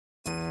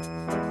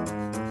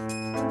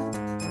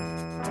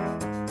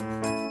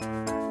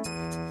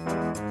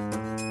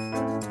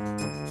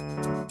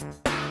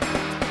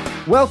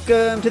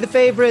Welcome to The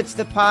Favorites,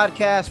 the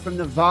podcast from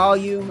the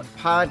Volume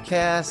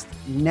Podcast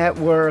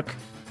Network.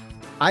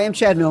 I am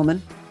Chad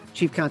Millman,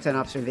 Chief Content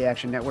Officer of the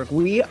Action Network.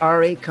 We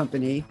are a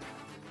company,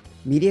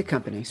 media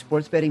company,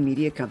 sports betting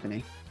media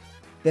company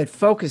that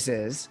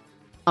focuses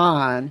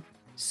on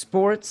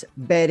sports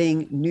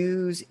betting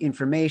news,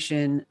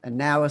 information,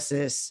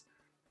 analysis,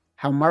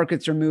 how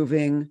markets are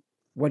moving,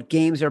 what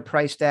games are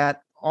priced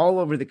at all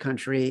over the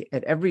country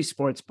at every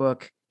sports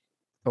book.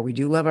 But we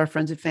do love our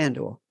friends at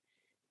FanDuel.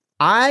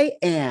 I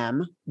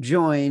am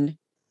joined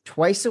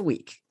twice a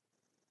week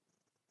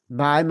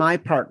by my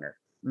partner,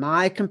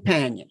 my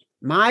companion,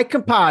 my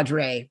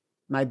compadre,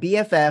 my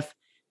BFF,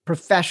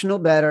 professional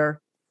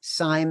bettor,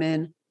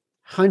 Simon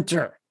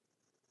Hunter,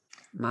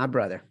 my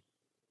brother.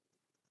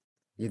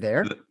 You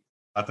there?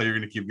 I thought you were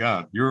going to keep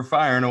going. You were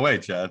firing away,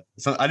 Chad.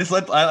 So I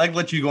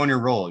let you go on your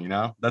roll. You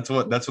know, that's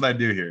what I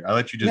do here. I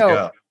let you just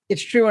go.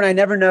 It's true. And I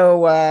never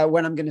know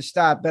when I'm going to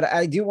stop, but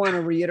I do want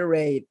to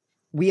reiterate,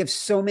 we have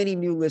so many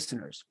new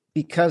listeners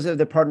because of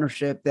the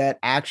partnership that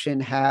Action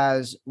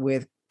has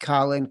with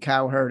Colin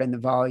Cowherd and the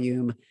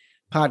Volume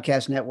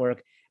Podcast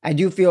Network. I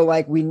do feel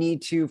like we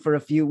need to, for a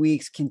few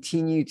weeks,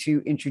 continue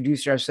to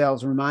introduce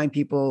ourselves, remind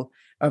people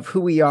of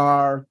who we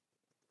are,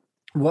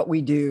 what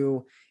we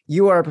do.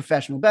 You are a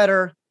professional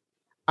bettor.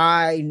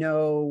 I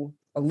know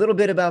a little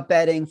bit about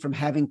betting from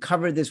having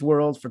covered this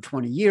world for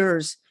 20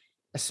 years,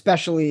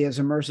 especially as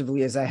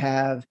immersively as I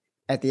have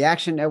at the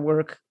Action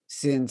Network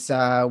since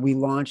we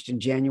launched in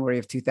January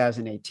of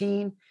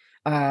 2018.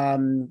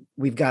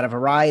 We've got a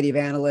variety of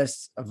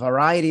analysts, a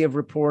variety of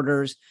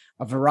reporters,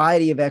 a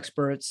variety of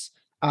experts.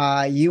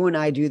 You and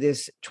I do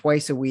this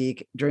twice a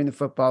week during the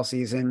football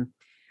season.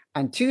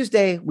 On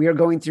Tuesday, we are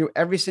going through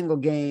every single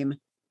game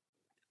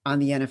on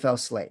the NFL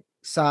slate,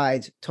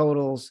 sides,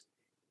 totals,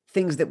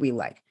 things that we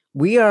like.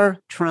 We are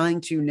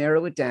trying to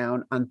narrow it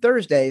down on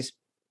Thursdays,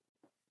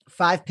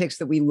 5 picks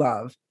that we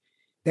love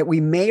that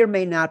we may or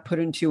may not put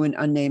into an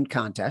unnamed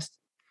contest.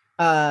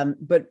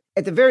 But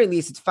at the very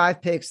least, it's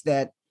 5 picks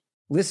that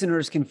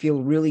listeners can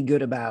feel really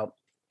good about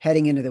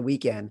heading into the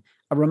weekend.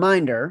 A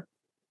reminder,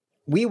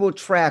 we will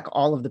track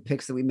all of the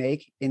picks that we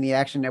make in the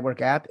Action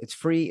Network app. It's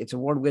free. It's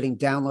award-winning.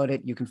 Download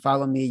it. You can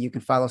follow me. You can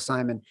follow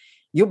Simon.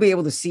 You'll be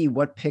able to see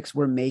what picks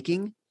we're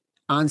making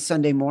on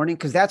Sunday morning,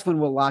 because that's when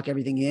we'll lock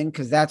everything in,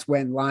 because that's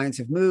when lines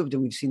have moved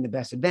and we've seen the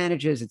best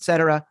advantages, et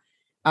cetera.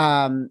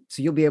 So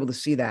you'll be able to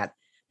see that.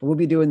 But we'll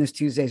be doing this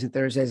Tuesdays and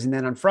Thursdays. And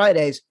then on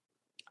Fridays,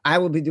 I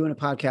will be doing a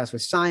podcast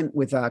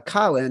with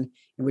Colin,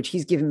 in which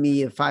he's giving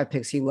me the 5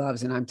 picks he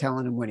loves, and I'm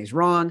telling him when he's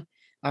wrong.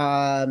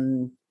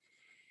 It's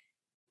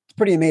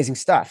pretty amazing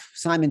stuff.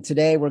 Simon,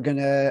 today we're going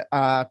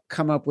to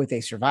come up with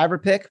a survivor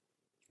pick.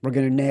 We're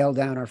going to nail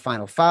down our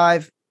final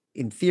 5.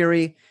 In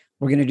theory,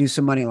 we're going to do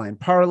some money line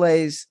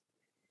parlays.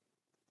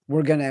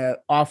 We're going to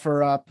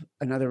offer up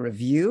another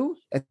review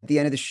at the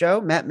end of the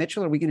show. Matt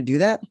Mitchell, are we going to do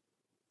that?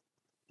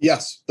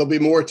 Yes, there'll be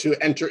more to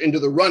enter into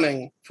the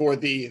running for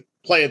the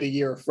play of the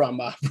year from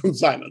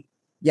Simon.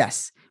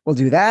 Yes, we'll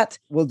do that.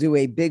 We'll do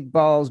a big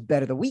balls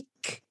bet of the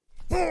week.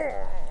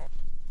 We'll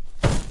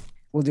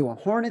do a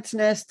Hornet's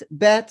Nest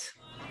bet.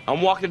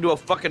 I'm walking into a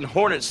fucking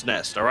Hornet's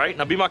Nest, all right?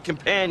 Now be my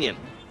companion.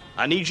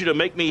 I need you to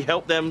make me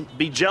help them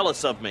be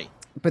jealous of me.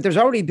 But there's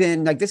already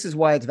been, this is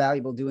why it's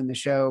valuable doing the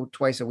show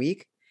twice a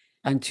week.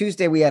 On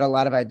Tuesday, we had a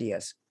lot of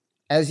ideas.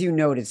 As you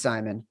noted,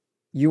 Simon,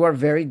 you are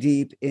very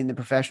deep in the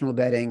professional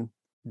betting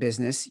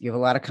business. You have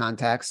a lot of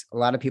contacts. A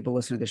lot of people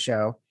listen to the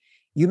show.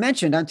 You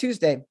mentioned on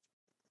Tuesday,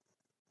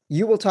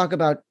 you will talk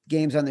about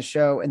games on the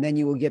show, and then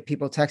you will get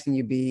people texting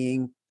you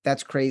being,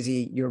 that's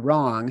crazy, you're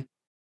wrong.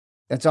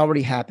 That's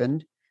already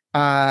happened.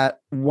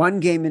 One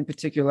game in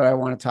particular I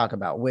want to talk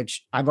about,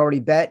 which I've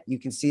already bet. You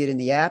can see it in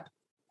the app.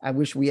 I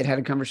wish we had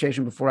a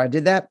conversation before I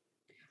did that.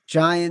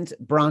 Giants,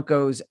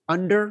 Broncos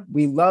under.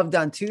 We loved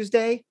on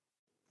Tuesday.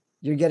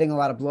 You're getting a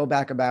lot of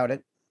blowback about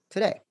it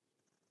today.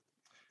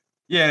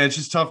 Yeah, and it's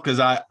just tough because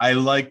I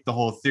like the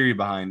whole theory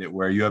behind it,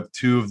 where you have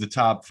 2 of the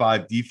top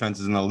 5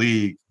 defenses in the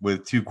league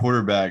with 2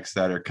 quarterbacks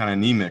that are kind of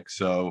anemic.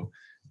 So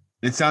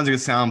it sounds like a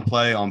sound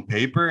play on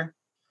paper,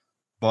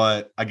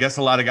 but I guess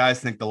a lot of guys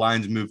think the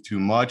lines move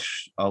too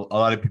much. A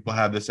lot of people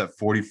have this at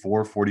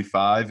 44,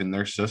 45 in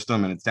their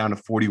system, and it's down to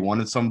 41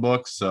 in some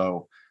books.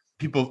 So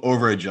people have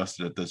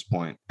over-adjusted at this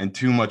point, and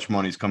too much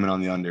money's coming on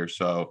the under.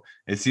 So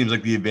it seems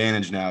like the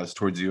advantage now is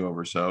towards the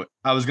over. So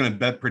I was going to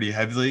bet pretty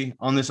heavily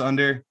on this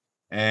under,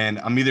 and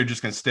I'm either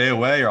just going to stay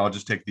away or I'll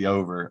just take the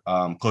over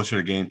closer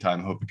to game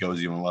time. Hope it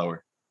goes even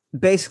lower.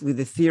 Basically,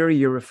 the theory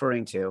you're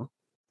referring to,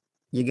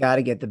 you got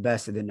to get the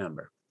best of the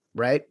number,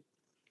 right?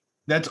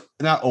 That's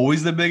not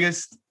always the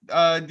biggest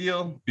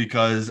deal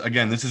because,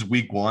 again, this is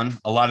week 1.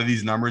 A lot of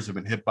these numbers have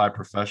been hit by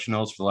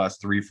professionals for the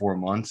last 3-4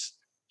 months.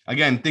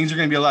 Again, things are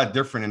going to be a lot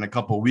different in a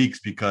couple of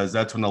weeks because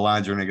that's when the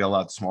lines are going to get a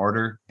lot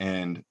smarter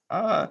and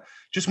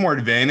just more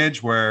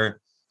advantage, where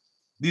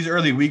these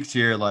early weeks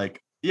here,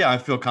 I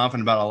feel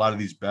confident about a lot of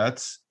these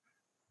bets.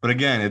 But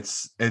again,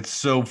 it's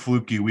so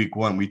fluky week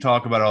 1. We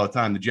talk about it all the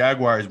time. The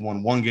Jaguars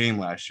won 1 game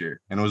last year,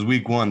 and it was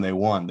week 1 they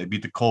won. They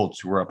beat the Colts,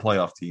 who were a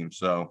playoff team.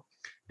 So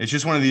it's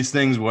just one of these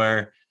things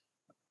where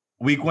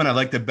week one, I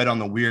like to bet on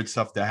the weird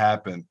stuff to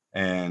happen,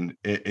 and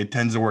it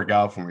tends to work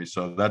out for me.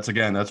 So that's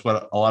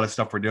what a lot of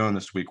stuff we're doing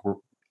this week.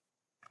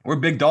 We're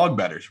big dog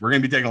bettors. We're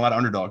going to be taking a lot of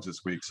underdogs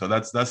this week. So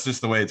that's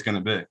just the way it's going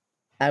to be.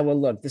 I will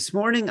look. This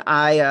morning,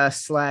 I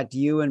slacked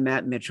you and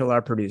Matt Mitchell,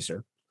 our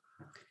producer,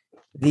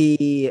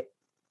 the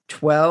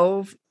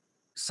 12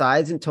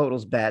 sides and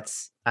totals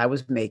bets I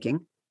was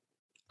making.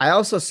 I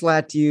also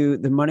slacked you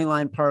the money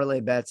line parlay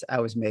bets I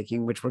was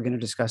making, which we're going to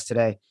discuss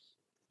today.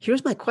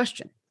 Here's my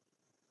question.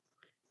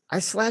 I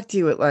slacked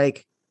you at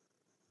like,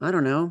 I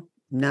don't know,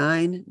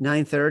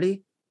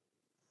 9:30.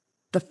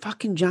 The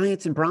fucking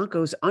Giants and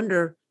Broncos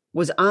under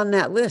was on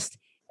that list.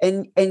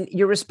 And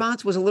your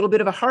response was a little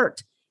bit of a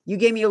heart. You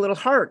gave me a little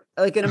heart,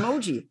 like an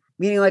emoji,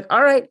 meaning like,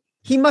 all right,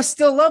 he must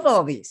still love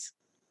all these.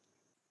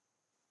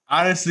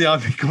 Honestly, I'll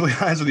be completely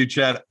honest with you,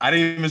 Chad. I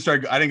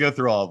didn't go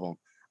through all of them.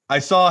 I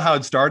saw how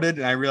it started,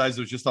 and I realized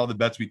it was just all the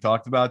bets we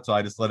talked about, so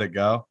I just let it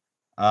go.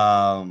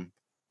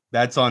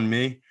 That's on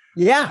me.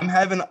 Yeah. I'm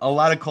having a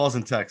lot of calls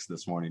and texts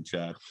this morning,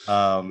 Chad.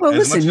 Well,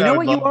 listen, you know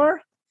what you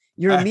are?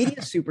 You're a media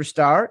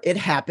superstar. It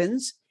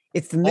happens.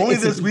 It's only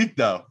this week,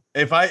 though.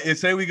 If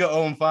say we go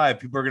 0-5,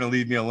 people are going to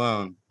leave me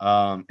alone.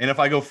 And if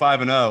I go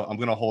 5-0, I'm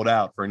going to hold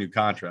out for a new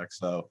contract.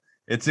 So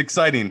it's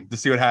exciting to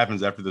see what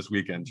happens after this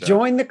weekend, Chad.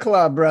 Join the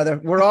club,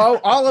 brother. We're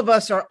all of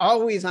us are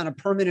always on a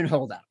permanent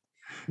holdout.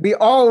 We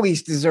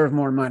always deserve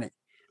more money.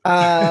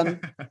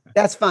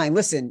 That's fine.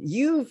 Listen,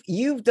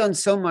 you've done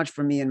so much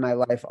for me in my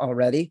life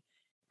already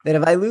that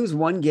if I lose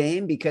one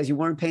game because you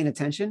weren't paying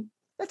attention,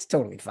 that's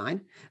totally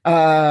fine.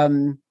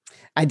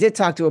 I did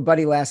talk to a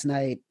buddy last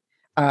night,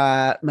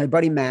 my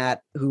buddy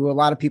Matt, who a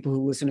lot of people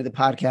who listen to the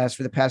podcast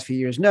for the past few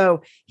years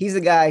know. He's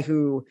the guy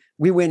who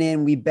we went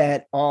in, we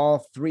bet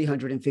all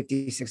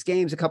 356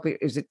 games.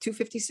 Is it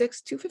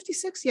 256?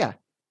 256? Yeah.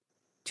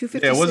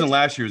 256. Yeah, it wasn't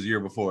last year, it was the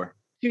year before.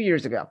 2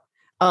 years ago.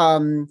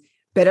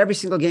 Bet every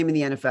single game in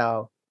the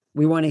NFL.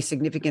 We won a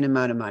significant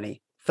amount of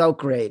money. Felt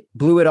great.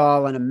 Blew it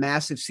all on a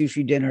massive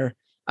sushi dinner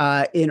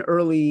in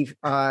early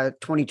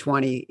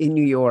 2020 in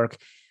New York,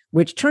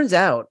 which turns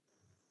out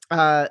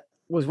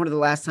was one of the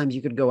last times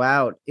you could go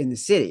out in the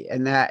city.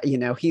 And that,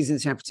 he's in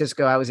San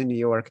Francisco. I was in New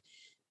York.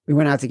 We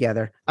went out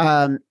together.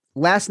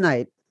 Last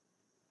night,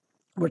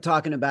 we're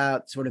talking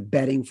about sort of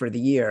betting for the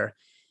year.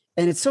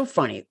 And it's so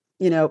funny.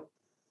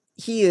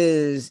 He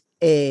is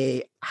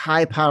a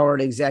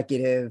high-powered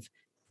executive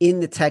in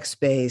the tech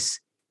space.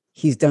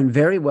 He's done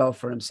very well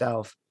for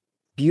himself.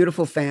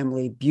 Beautiful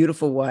family,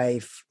 beautiful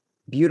wife,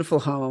 beautiful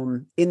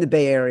home in the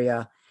Bay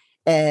Area.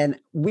 And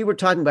we were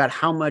talking about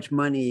how much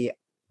money,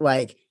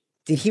 like,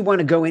 did he want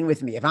to go in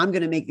with me? If I'm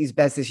going to make these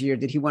bets this year,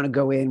 did he want to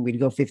go in? We'd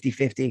go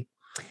 50-50.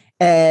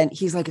 And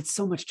he's like, it's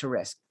so much to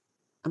risk.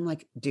 I'm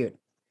like, dude,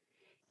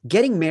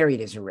 getting married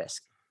is a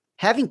risk.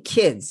 Having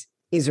kids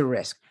is a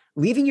risk.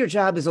 Leaving your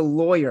job as a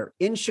lawyer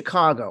in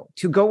Chicago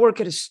to go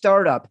work at a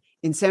startup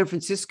in San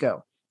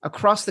Francisco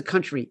across the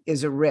country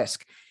is a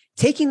risk.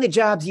 Taking the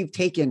jobs you've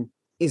taken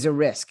is a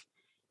risk.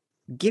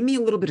 Give me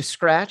a little bit of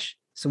scratch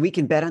so we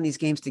can bet on these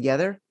games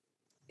together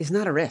is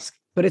not a risk.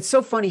 But it's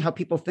so funny how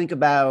people think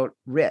about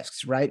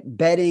risks, right?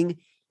 Betting,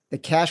 the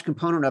cash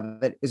component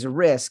of it is a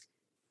risk.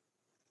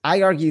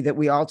 I argue that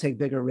we all take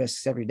bigger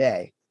risks every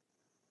day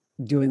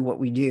doing what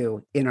we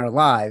do in our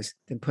lives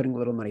than putting a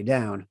little money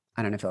down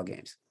on NFL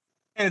games.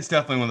 And it's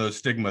definitely one of those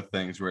stigma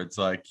things where it's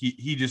like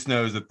he just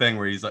knows the thing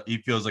where he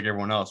feels like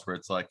everyone else, where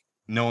it's like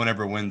no one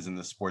ever wins in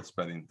the sports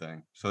betting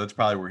thing. So that's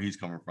probably where he's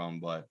coming from.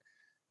 But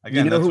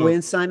again, who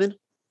wins, Simon?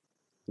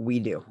 We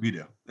do.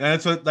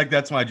 And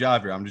that's my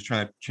job here. I'm just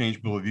trying to change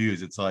people's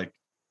views. It's like,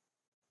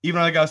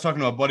 even like I was talking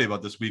to a buddy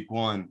about this week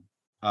one,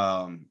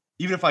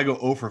 even if I go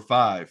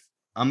 0-5,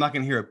 I'm not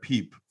going to hear a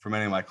peep from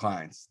any of my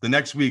clients. The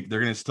next week, they're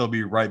going to still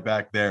be right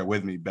back there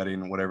with me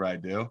betting on whatever I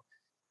do.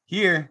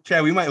 Here,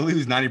 Chad, we might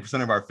lose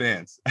 90% of our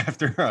fans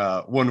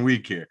after 1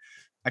 week here.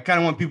 I kind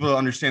of want people to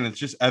understand it's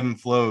just ebb and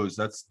flows.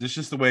 That's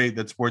just the way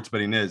that sports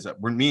betting is.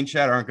 Me and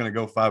Chad aren't going to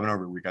go 5-0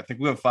 every week. I think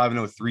we went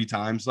 5-0 3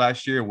 times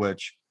last year,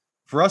 which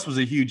for us was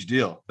a huge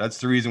deal. That's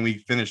the reason we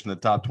finished in the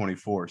top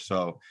 24.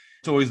 So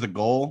it's always the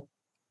goal.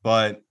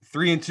 But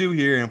 3-2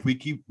 here, and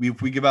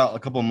if we give out a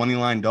couple of money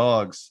line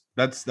dogs,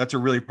 that's a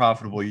really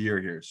profitable year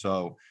here.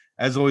 So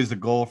as always, the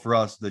goal for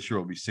us this year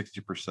will be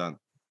 60%.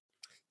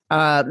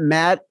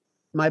 Matt,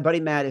 my buddy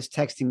Matt is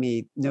texting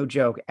me, no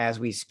joke, as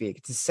we speak.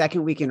 It's the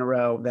second week in a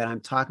row that I'm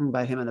talking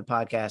about him on the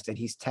podcast, and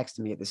he's texting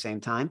me at the same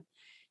time.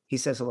 He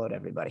says hello to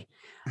everybody.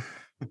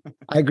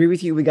 I agree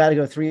with you. We got to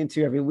go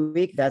 3-2 every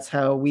week. That's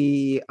how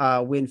we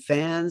win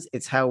fans.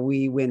 It's how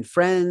we win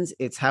friends.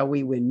 It's how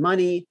we win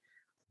money.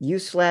 You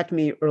slacked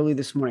me early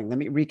this morning. Let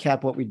me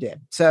recap what we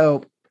did.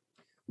 So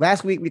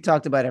last week we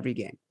talked about every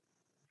game.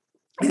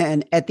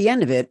 And at the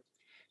end of it,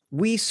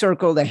 we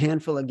circled a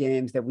handful of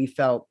games that we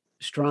felt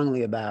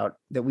strongly about,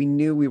 that we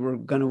knew we were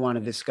going to want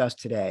to discuss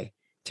today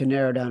to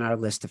narrow down our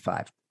list to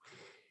 5.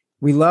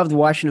 We love the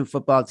Washington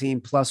football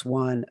team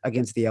 +1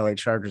 against the LA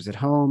Chargers at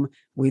home.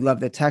 We love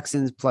the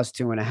Texans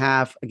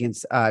 +2.5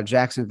 against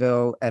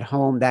Jacksonville at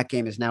home. That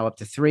game is now up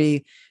to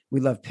 3. We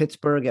love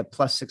Pittsburgh at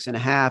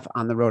 +6.5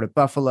 on the road at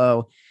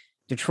Buffalo.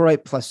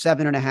 Detroit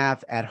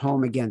 +7.5 at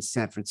home against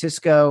San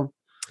Francisco.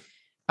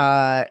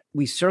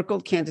 We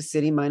circled Kansas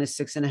City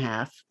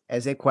 -6.5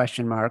 as a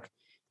question mark.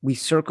 We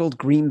circled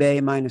Green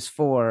Bay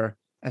 -4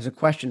 as a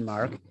question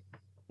mark.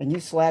 And you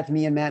slapped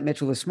me and Matt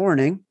Mitchell this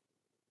morning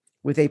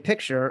with a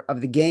picture of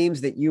the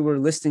games that you were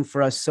listing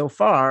for us so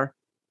far.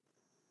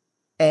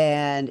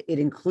 And it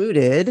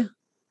included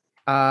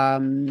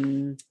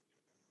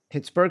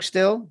Pittsburgh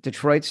still,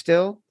 Detroit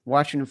still,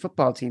 Washington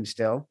football team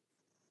still,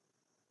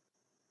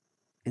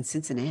 and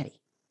Cincinnati.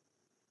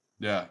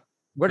 Yeah.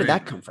 Where did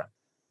that come from?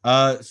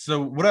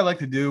 So what I like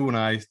to do when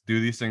I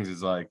do these things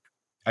is like,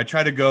 I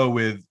try to go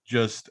with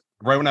just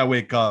right when I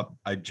wake up,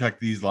 I check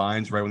these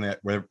lines right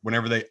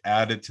whenever they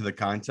add it to the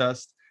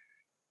contest.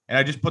 And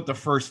I just put the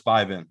first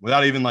 5 in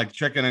without even like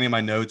checking any of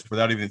my notes,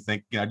 without even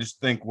thinking. I just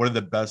think, what are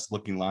the best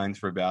looking lines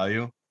for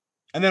value?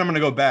 And then I'm going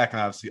to go back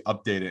and obviously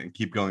update it and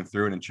keep going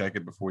through it and check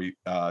it before you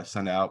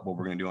send out what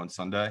we're going to do on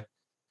Sunday.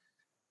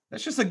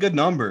 That's just a good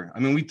number. I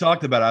mean, we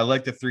talked about it. I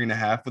like the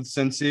 3.5 with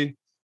Cincy,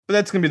 but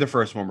that's going to be the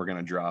first one we're going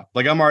to drop.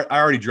 Like I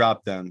already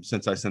dropped them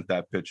since I sent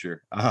that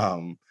picture.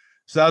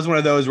 So that was one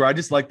of those where I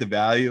just like the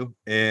value.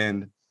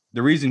 And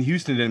the reason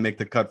Houston didn't make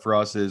the cut for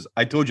us is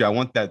I told you I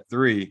want that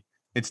 3.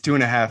 It's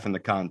 2.5 in the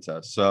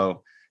contest.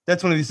 So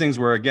that's one of these things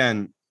where,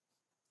 again,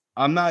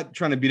 I'm not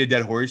trying to beat a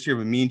dead horse here,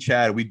 but me and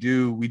Chad, we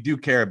do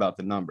care about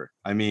the number.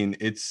 I mean,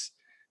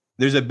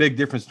 there's a big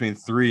difference between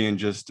 3 and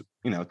just,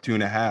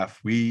 2.5.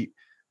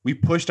 We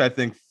pushed, I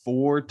think,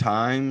 4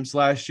 times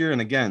last year.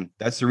 And again,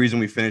 that's the reason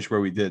we finished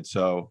where we did.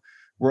 So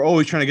we're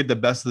always trying to get the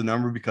best of the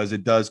number because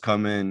it does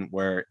come in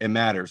where it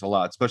matters a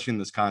lot, especially in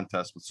this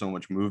contest with so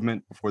much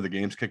movement before the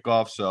games kick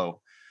off.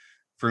 So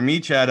for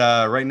me, Chad,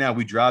 right now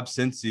we dropped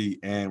Cincy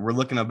and we're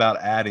looking about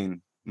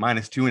adding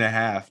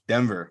 -2.5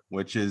 Denver,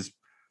 which is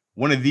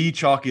one of the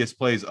chalkiest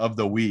plays of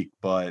the week.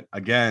 But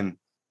again,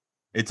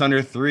 it's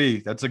under 3.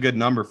 That's a good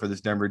number for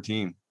this Denver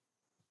team.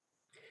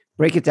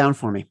 Break it down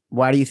for me.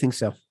 Why do you think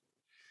so?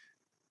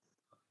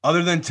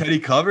 Other than Teddy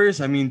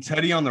covers, I mean,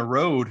 Teddy on the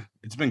road,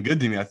 it's been good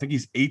to me. I think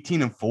he's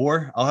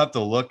 18-4. I'll have to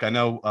look. I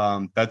know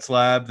Bets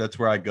Lab, that's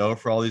where I go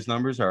for all these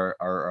numbers,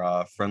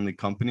 our friendly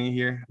company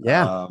here.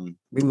 Yeah,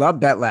 we love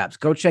Bet Labs.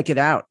 Go check it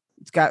out.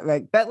 It's got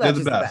like Bet Labs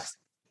is the best.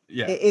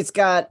 Yeah, it's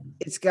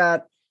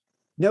got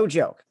no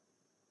joke,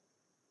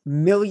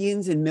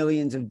 millions and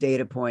millions of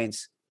data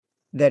points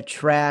that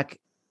track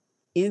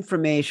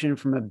information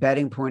from a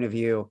betting point of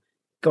view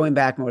going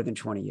back more than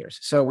 20 years.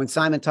 So when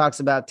Simon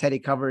talks about Teddy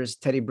covers,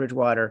 Teddy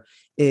Bridgewater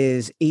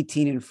is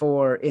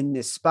 18-4 in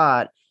this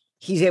spot,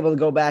 he's able to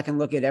go back and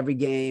look at every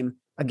game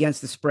against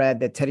the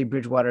spread that Teddy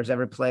Bridgewater has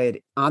ever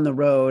played on the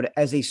road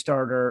as a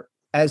starter,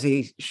 as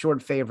a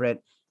short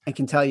favorite, and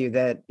can tell you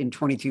that in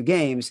 22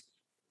 games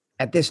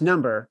at this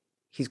number,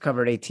 he's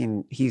covered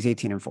 18. He's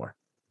 18-4.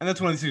 And that's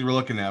one of the things we're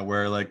looking at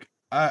where like,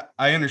 I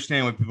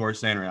understand what people are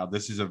saying right now.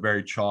 This is a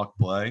very chalk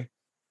play.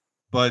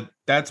 But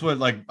that's what,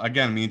 like,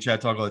 again, me and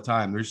Chad talk all the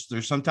time.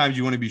 There's sometimes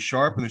you want to be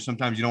sharp and there's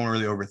sometimes you don't want to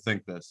really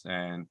overthink this.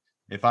 And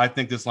if I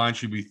think this line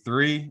should be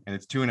 3 and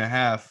it's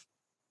 2.5,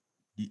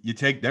 you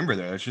take Denver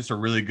there. It's just a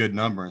really good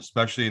number,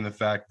 especially in the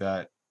fact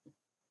that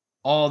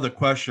all the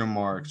question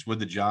marks with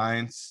the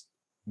Giants,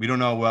 we don't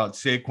know about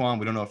Saquon.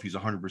 We don't know if he's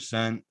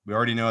 100%. We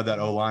already know that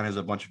O-line has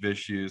a bunch of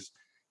issues.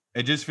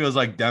 It just feels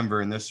like Denver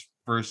in this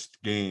first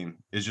game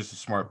is just a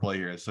smart play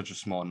here. It's such a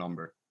small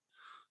number.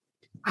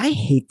 I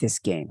hate this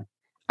game.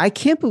 I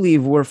can't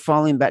believe we're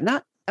falling back.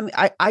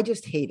 I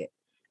just hate it.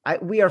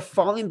 We are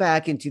falling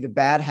back into the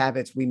bad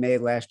habits we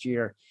made last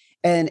year.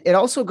 And it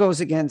also goes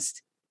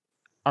against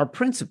our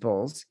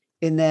principles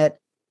in that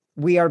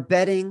we are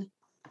betting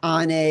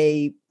on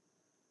a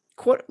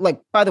quarter.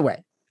 Like, by the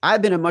way,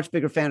 I've been a much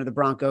bigger fan of the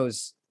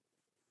Broncos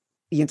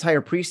the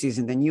entire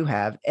preseason than you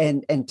have.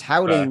 And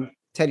touting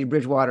Teddy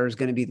Bridgewater is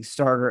going to be the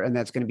starter and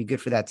that's going to be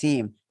good for that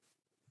team.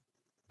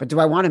 But do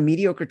I want a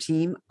mediocre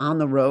team on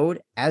the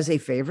road as a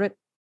favorite?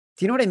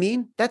 Do you know what I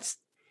mean? That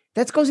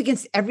goes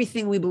against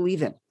everything we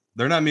believe in.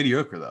 They're not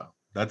mediocre, though.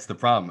 That's the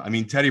problem. I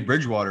mean, Teddy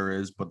Bridgewater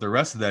is, but the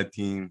rest of that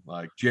team,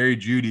 like Jerry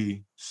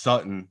Jeudy,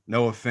 Sutton,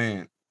 Noah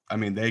Fant, I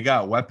mean, they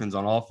got weapons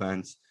on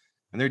offense,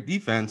 and their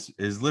defense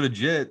is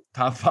legit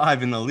top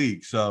 5 in the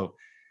league. So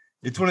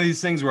it's one of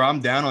these things where I'm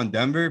down on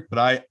Denver,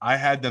 but I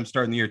had them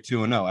starting the year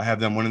 2-0. I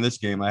have them winning this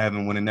game. I have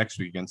them winning next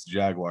week against the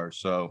Jaguars.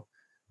 So,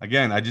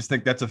 again, I just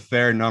think that's a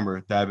fair number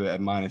to have it at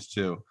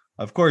 -2.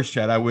 Of course,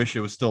 Chad, I wish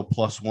it was still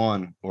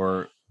 +1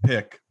 or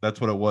pick.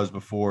 That's what it was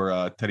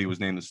before Teddy was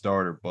named the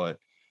starter. But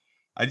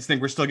I just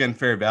think we're still getting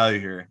fair value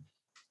here.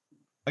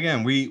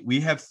 Again, we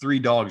have 3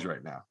 dogs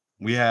right now.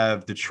 We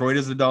have Detroit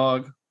as a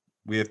dog.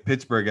 We have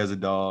Pittsburgh as a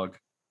dog.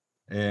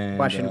 And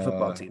Washington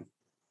football team.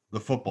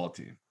 The football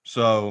team.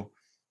 So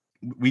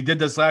we did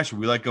this last year.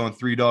 We like going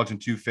 3 dogs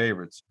and 2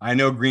 favorites. I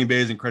know Green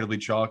Bay is incredibly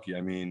chalky.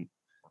 I mean,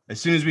 as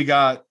soon as we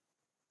got,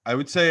 I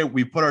would say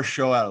we put our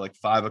show out at like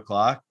 5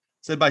 o'clock.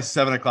 said by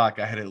 7:00,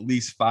 I had at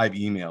least 5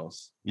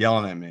 emails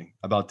yelling at me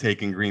about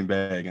taking Green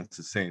Bay against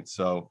the Saints.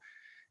 So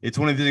it's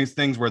one of these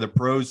things where the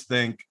pros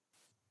think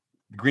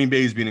Green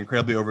Bay is being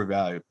incredibly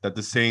overvalued, that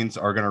the Saints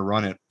are going to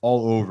run it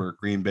all over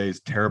Green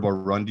Bay's terrible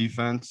run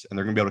defense, and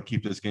they're going to be able to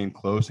keep this game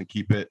close and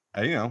keep it,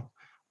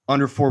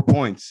 under 4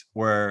 points.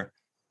 Where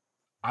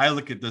I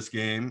look at this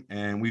game,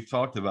 and we've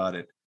talked about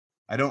it,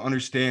 I don't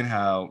understand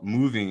how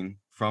moving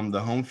from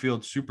the home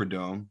field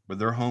Superdome with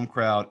their home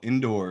crowd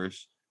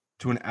indoors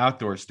to an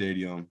outdoor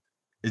stadium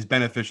is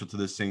beneficial to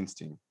the Saints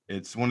team.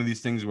 It's one of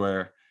these things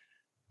where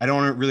I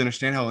don't really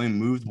understand how they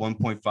moved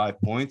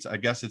 1.5 points. I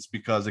guess it's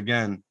because,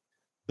 again,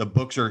 the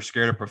books are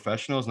scared of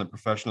professionals, and the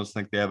professionals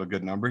think they have a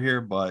good number here.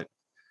 But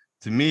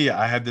to me,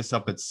 I have this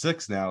up at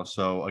 6 now.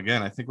 So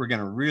again, I think we're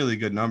getting a really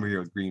good number here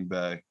with Green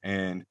Bay.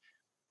 And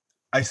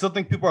I still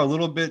think people are a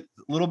little bit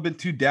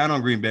too down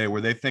on Green Bay,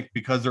 where they think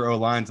because their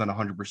O-line's not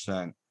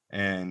 100%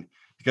 and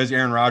because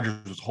Aaron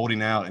Rodgers was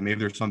holding out and maybe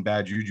there's some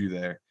bad juju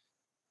there.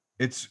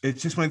 It's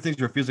just one of the things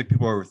where it feels like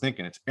people are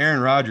overthinking. It's Aaron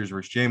Rodgers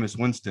versus Jameis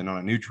Winston on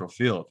a neutral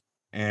field.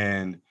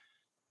 And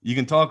you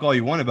can talk all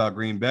you want about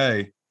Green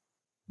Bay.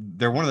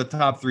 They're one of the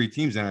top 3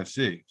 teams in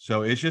NFC.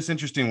 So it's just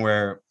interesting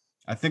where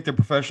I think the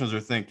professionals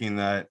are thinking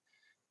that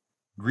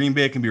Green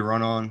Bay can be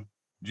run on.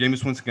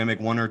 Jameis Winston can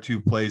make 1 or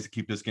 2 plays to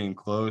keep this game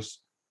close.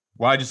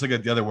 Well, I just look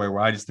at the other way,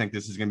 where I just think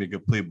this is going to be a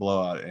complete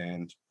blowout,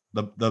 and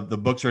the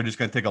books are just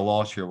going to take a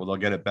loss here. Well, they'll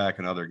get it back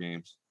in other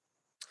games.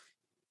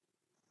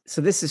 So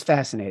this is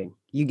fascinating.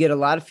 You get a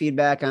lot of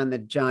feedback on the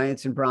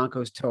Giants and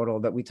Broncos total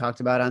that we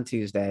talked about on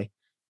Tuesday.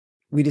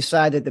 We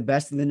decide that the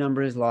best of the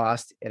number is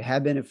lost. It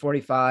had been at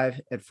 45,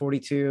 at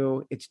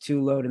 42. It's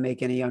too low to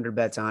make any under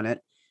bets on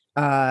it.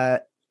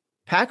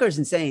 Packers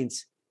and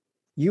Saints,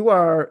 you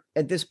are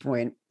at this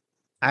point,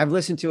 I've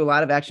listened to a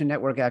lot of Action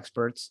Network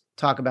experts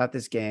talk about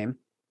this game,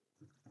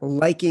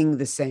 liking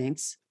the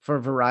Saints for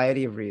a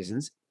variety of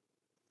reasons.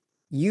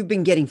 You've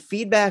been getting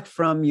feedback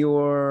from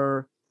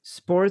your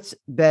sports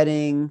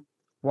betting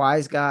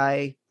wise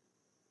guy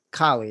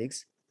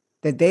colleagues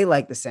that they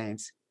like the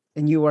Saints,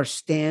 and you are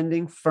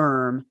standing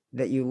firm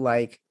that you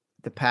like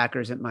the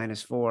Packers at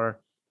 -4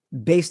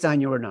 based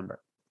on your number.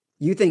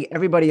 You think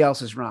everybody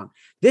else is wrong.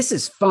 This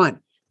is fun.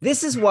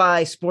 This is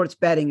why sports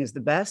betting is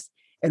the best,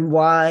 and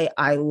why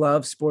I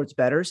love sports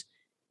bettors.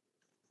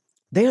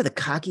 They are the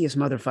cockiest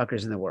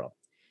motherfuckers in the world.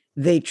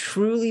 They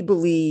truly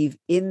believe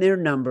in their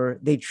number.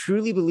 They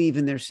truly believe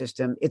in their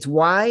system. It's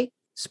why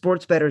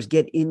sports bettors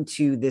get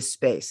into this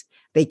space.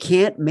 They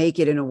can't make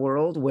it in a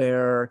world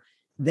where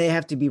they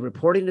have to be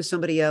reporting to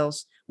somebody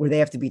else, where they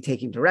have to be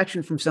taking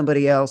direction from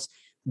somebody else.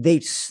 They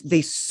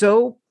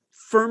so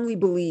firmly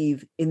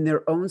believe in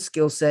their own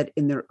skill set,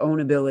 in their own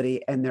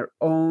ability, and their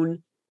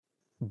own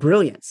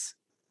brilliance.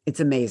 It's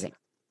amazing.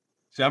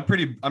 See, I'm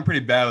pretty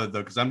bad with it,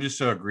 though, because I'm just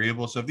so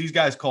agreeable. So if these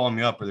guys calling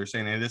me up or they're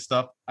saying any of this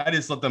stuff, I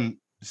just let them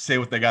say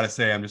what they got to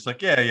say. I'm just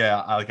like,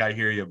 yeah, I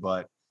hear you,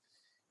 but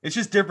it's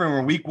just different.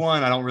 Where week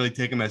 1, I don't really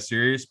take them as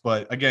serious.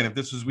 But again, if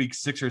this was week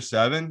 6 or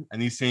 7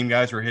 and these same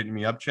guys were hitting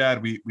me up,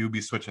 Chad, we would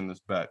be switching this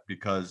bet,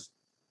 because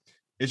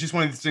it's just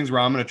one of these things where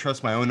I'm going to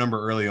trust my own number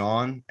early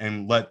on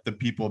and let the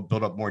people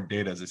build up more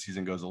data as the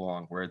season goes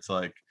along, where it's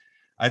like,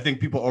 I think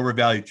people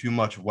overvalue too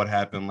much of what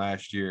happened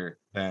last year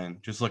than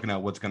just looking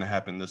at what's going to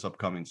happen this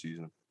upcoming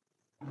season.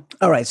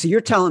 All right. So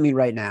you're telling me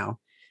right now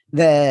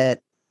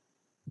that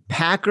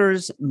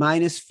Packers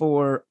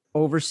 -4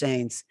 over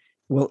Saints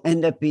will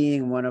end up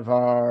being one of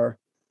our,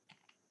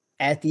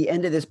 at the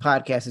end of this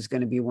podcast, is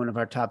going to be one of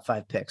our top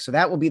 5 picks. So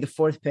that will be the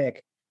 4th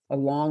pick,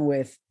 along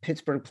with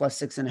Pittsburgh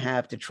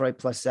 +6.5, Detroit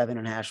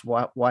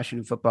 +7.5,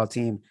 Washington football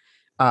team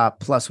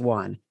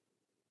 +1.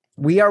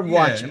 We are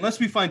watching. Unless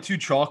we find 2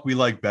 chalk we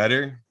like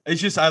better.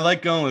 It's just, I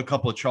like going with a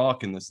couple of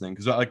chalk in this thing,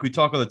 because like we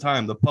talk all the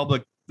time, the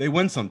public, they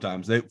win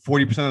sometimes.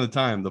 40% of the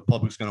time, the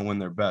public's going to win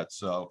their bets.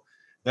 So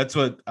that's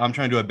what I'm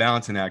trying to do, a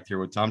balancing act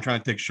here. I'm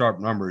trying to take sharp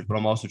numbers, but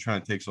I'm also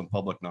trying to take some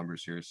public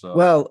numbers here. So,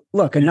 well,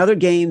 look, another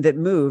game that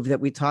moved that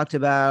we talked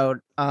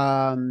about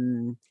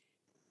the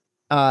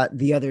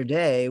other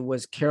day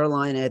was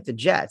Carolina at the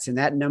Jets, and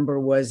that number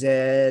was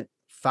at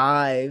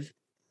 5.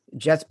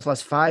 Jets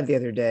 +5 the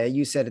other day.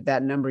 You said at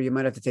that number you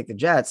might have to take the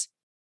Jets.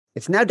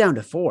 It's now down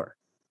to 4.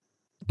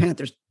 The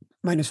Panthers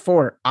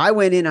 -4. I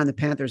went in on the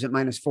Panthers at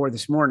 -4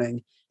 this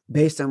morning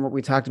based on what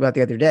we talked about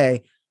the other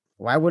day.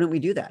 Why wouldn't we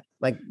do that?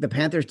 Like, the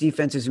Panthers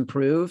defense is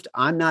improved.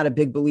 I'm not a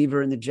big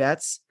believer in the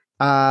Jets.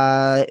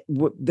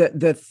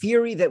 The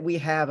theory that we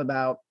have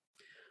about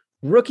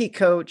rookie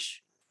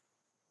coach,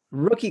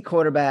 rookie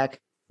quarterback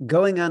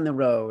going on the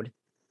road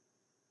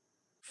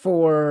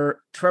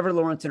for Trevor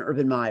Lawrence and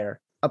Urban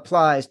Meyer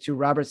applies to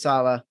Robert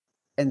Saleh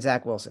and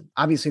Zach Wilson.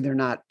 Obviously, they're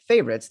not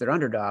favorites. They're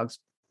underdogs.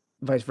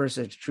 Vice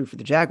versa, it's true for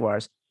the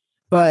Jaguars.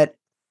 But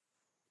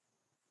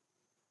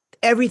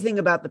everything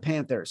about the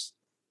Panthers,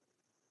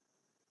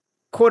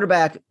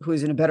 quarterback who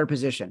is in a better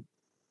position,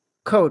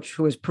 coach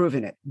who has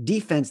proven it,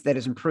 defense that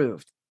has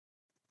improved,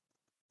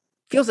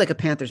 feels like a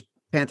Panthers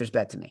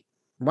bet to me.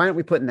 Why aren't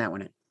we putting that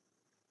one in?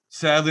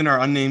 Sadly, in our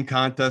unnamed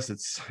contest,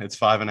 it's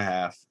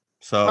 5.5.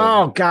 So,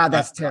 oh God,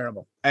 that's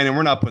terrible. And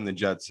we're not putting the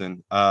Jets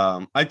in.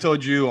 I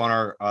told you on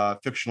our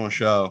fictional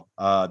show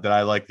that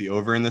I like the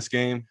over in this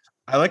game.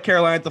 I like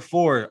Carolina at the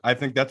 4. I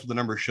think that's what the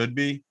number should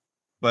be,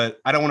 but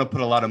I don't want to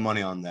put a lot of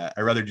money on that.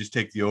 I'd rather just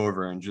take the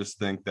over and just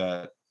think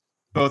that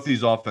both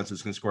these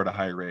offenses can score at a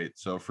high rate.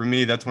 So for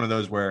me, that's one of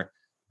those where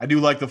I do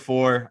like the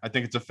 4. I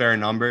think it's a fair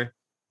number,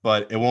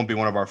 but it won't be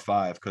one of our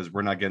 5 because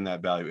we're not getting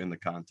that value in the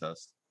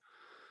contest.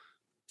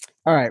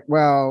 All right.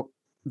 Well,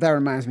 that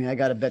reminds me, I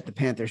got to bet the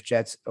Panthers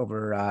Jets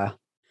over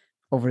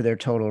their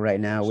total right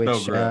now, which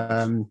it's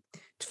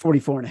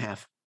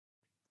 44.5.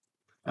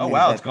 Oh,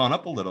 wow. It's gone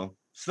up a little.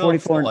 Still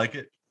like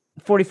it.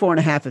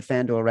 44.5 at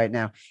FanDuel right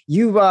now.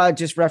 You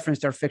just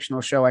referenced our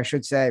fictional show. I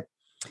should say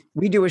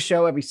we do a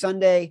show every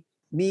Sunday.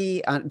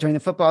 Me during the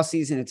football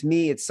season, it's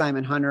me, it's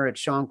Simon Hunter, it's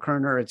Sean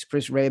Kerner, it's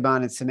Chris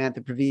Raybon, it's Samantha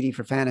Praviti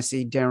for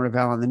fantasy, Darren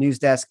Ravel on the news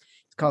desk.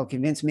 It's called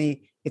Convince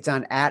Me. It's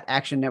on at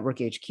Action Network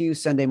HQ,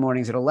 Sunday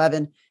mornings at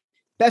 11.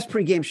 Best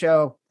pregame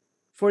show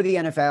for the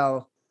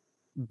NFL,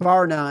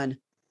 bar none.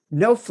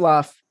 No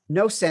fluff,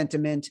 no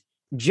sentiment,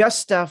 just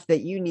stuff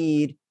that you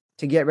need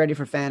to get ready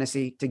for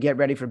fantasy, to get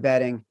ready for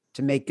betting,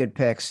 to make good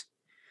picks.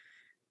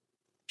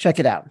 Check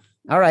it out.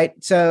 All right.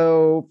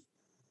 So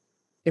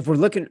if we're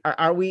looking,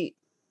 are we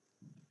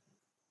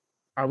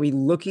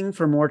looking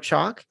for more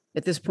chalk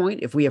at this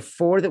point? If we have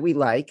 4 that we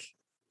like,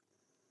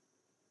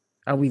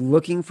 are we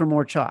looking for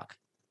more chalk?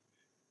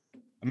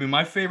 I mean,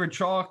 my favorite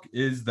chalk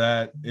is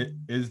that it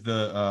is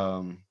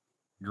the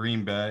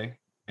Green Bay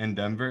and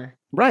Denver.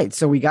 Right.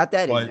 So we got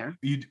that in there.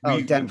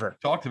 Denver.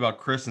 We talked about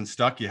Chris and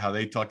Stuckey, how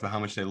they talked about how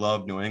much they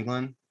love New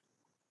England.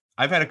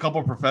 I've had a couple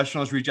of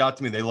professionals reach out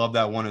to me. They love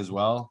that one as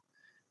well.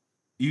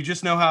 You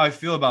just know how I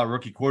feel about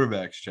rookie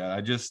quarterbacks,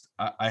 Chad.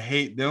 I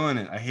hate doing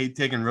it. I hate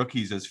taking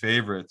rookies as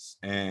favorites.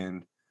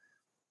 And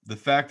the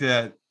fact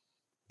that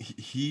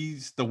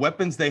he's the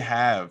weapons they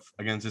have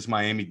against this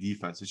Miami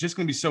defense, it's just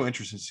going to be so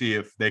interesting to see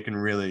if they can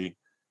really,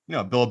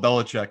 Bill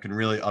Belichick can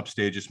really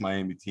upstage this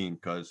Miami team.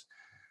 Because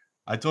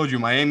I told you,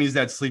 Miami's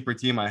that sleeper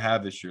team I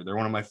have this year. They're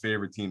one of my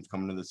favorite teams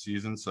coming into the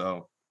season.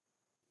 So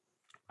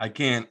I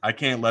can't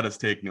let us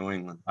take New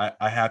England.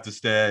 I have to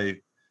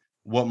stay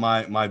what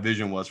my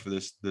vision was for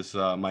this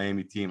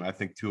Miami team. I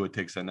think Tua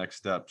takes that next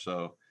step.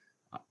 So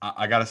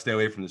I got to stay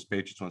away from this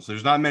Patriots one. So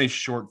there's not many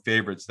short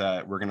favorites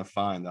that we're going to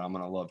find that I'm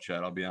going to love,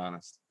 Chad. I'll be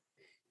honest.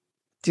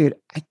 Dude,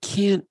 I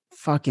can't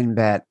fucking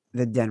bet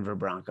the Denver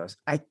Broncos.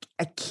 I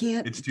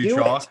can't. It's too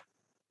chalk.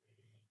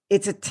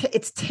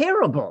 It's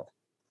terrible.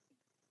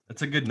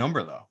 That's a good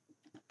number though.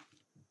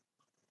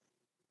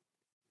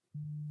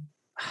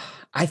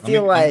 I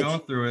feel like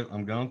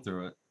I'm going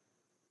through it.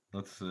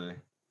 Let's see.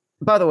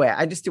 By the way,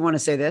 I just do want to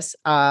say this.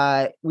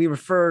 We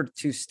referred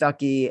to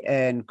Stuckey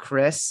and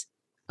Chris.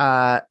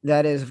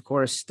 That is, of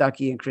course,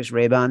 Stuckey and Chris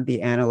Raybon,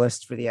 the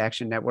analysts for the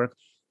Action Network,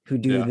 who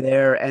do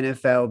their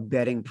NFL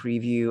betting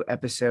preview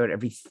episode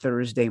every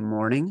Thursday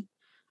morning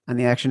on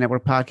the Action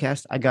Network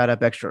podcast. I got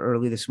up extra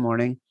early this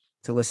morning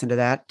to listen to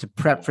that, to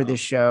prep for this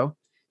show,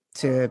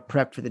 to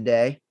prep for the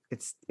day.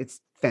 It's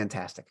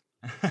fantastic.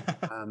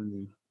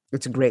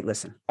 It's a great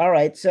listen. All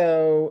right.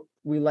 So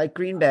we like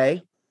Green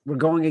Bay. We're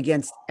going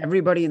against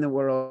everybody in the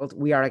world.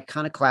 We are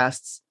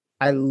iconoclasts.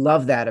 I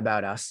love that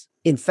about us.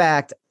 In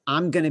fact,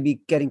 I'm going to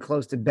be getting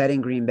close to betting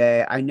Green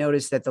Bay. I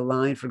noticed that the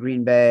line for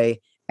Green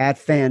Bay at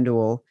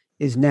FanDuel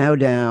is now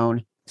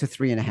down to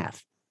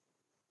 3.5.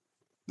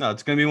 No,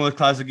 it's going to be one of the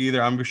classic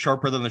either. I'm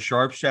sharper than the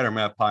sharps, Chad, or I'm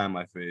going to have pie on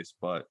my face.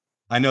 But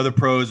I know the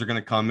pros are going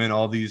to come in,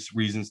 all these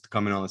reasons to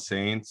come in on the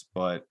Saints,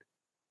 but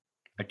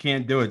I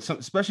can't do it.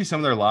 Especially some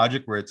of their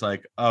logic where it's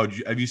like, oh,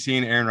 have you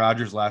seen Aaron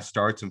Rodgers' last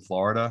starts in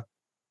Florida?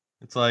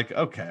 It's like,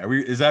 okay,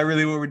 is that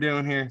really what we're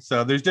doing here?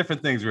 So there's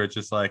different things where it's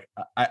just like,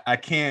 I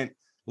can't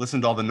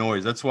listen to all the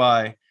noise. That's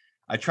why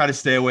I try to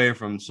stay away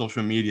from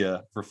social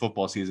media for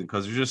football season,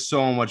 because there's just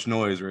so much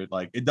noise where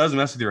it does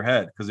mess with your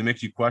head because it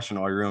makes you question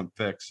all your own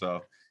picks. So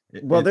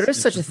there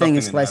is such a thing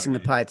as slicing the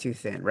pie too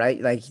thin,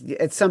 right? Like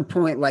at some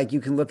point, like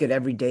you can look at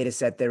every data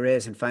set there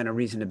is and find a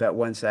reason to bet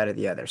one side or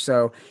the other.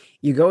 So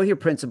you go with your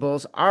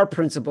principles. Our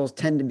principles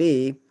tend to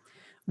be,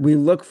 we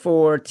look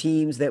for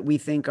teams that we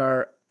think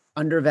are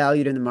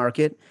undervalued in the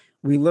market.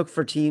 We look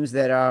for teams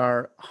that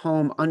are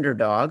home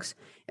underdogs,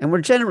 and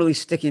we're generally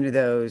sticking to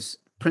those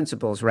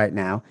principles right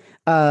now.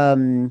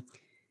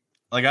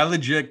 Like I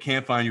legit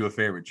can't find you a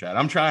favorite, Chad.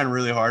 I'm trying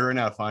really hard right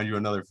now to find you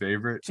another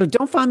favorite. So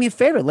don't find me a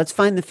favorite. Let's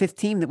find the fifth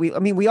team that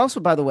we also,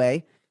 by the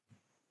way,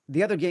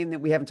 the other game that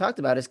we haven't talked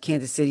about is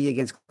Kansas City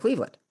against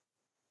Cleveland,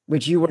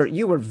 which you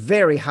were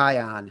very high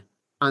on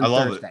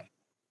Thursday. It.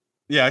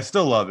 Yeah, I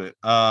still love it.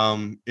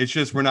 It's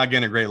just we're not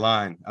getting a great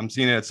line. I'm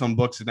seeing it at some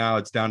books now.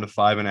 It's down to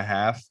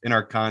 5.5. In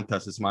our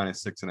contest, it's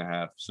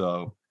 -6.5.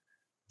 So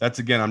that's,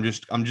 again, I'm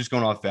just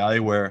going off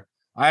value, where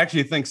I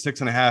actually think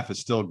 6.5 is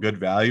still good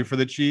value for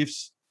the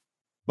Chiefs.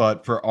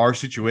 But for our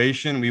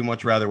situation, we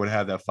much rather would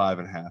have that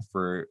 5.5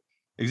 for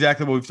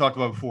exactly what we've talked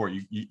about before.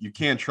 You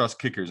can't trust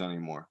kickers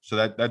anymore. So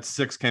that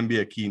 6 can be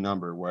a key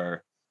number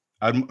where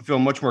I'd feel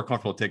much more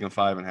comfortable taking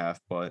 5.5.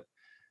 But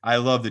I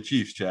love the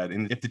Chiefs, Chad.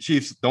 And if the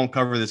Chiefs don't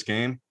cover this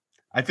game,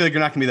 I feel like you're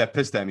not gonna be that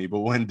pissed at me,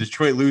 but when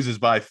Detroit loses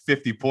by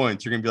 50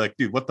 points, you're gonna be like,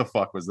 dude, what the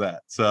fuck was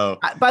that? So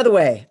By the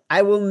way,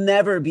 I will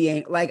never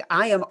be like,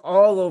 I am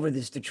all over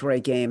this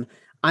Detroit game.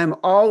 I'm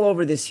all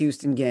over this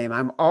Houston game.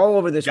 I'm all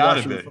over this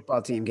Washington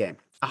football team game.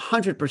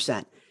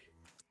 100%.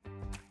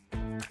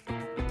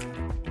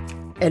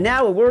 And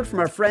now a word from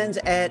our friends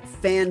at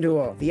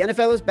FanDuel. The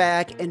NFL is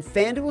back, and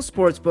FanDuel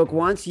Sportsbook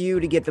wants you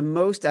to get the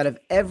most out of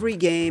every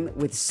game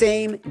with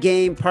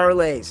same-game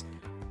parlays.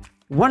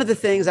 One of the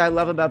things I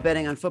love about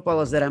betting on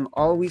football is that I'm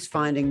always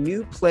finding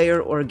new player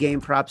or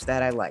game props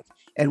that I like.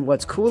 And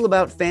what's cool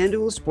about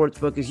FanDuel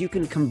Sportsbook is you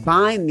can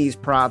combine these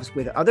props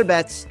with other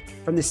bets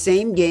from the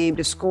same game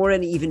to score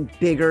an even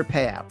bigger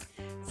payout.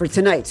 For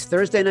tonight's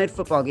Thursday night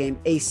football game,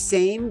 a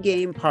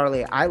same-game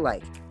parlay I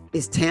like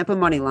is Tampa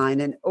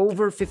Moneyline and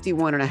over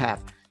 51.5,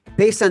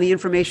 based on the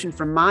information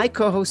from my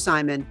co-host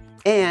Simon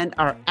and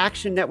our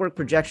Action Network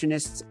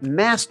projectionists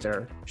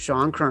master,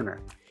 Sean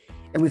Kerner.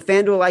 And with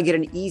FanDuel, I get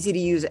an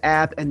easy-to-use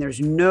app, and there's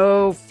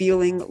no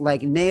feeling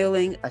like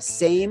nailing a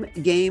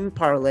same-game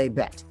parlay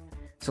bet.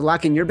 So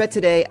lock in your bet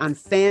today on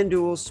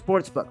FanDuel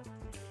Sportsbook.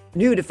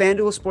 New to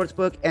FanDuel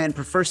Sportsbook and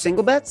prefer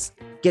single bets?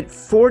 Get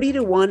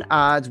 40-1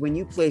 odds when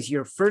you place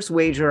your first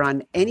wager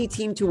on any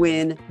team to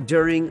win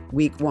during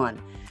Week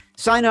 1.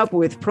 Sign up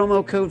with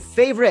promo code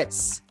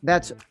FAVORITES.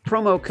 That's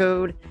promo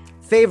code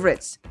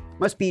FAVORITES.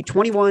 Must be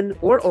 21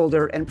 or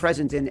older and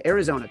present in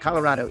Arizona,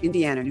 Colorado,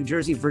 Indiana, New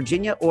Jersey,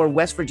 Virginia, or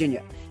West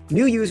Virginia.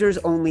 New users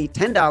only.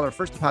 $10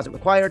 first deposit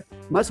required.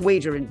 Must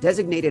wager in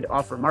designated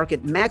offer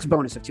market. Max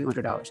bonus of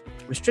 $200.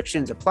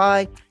 Restrictions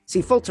apply.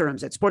 See full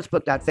terms at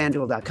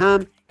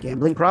sportsbook.fanduel.com.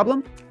 Gambling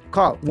problem?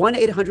 Call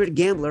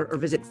 1-800-GAMBLER or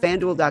visit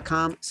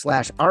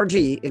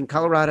fanduel.com/RG in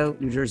Colorado,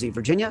 New Jersey,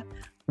 Virginia.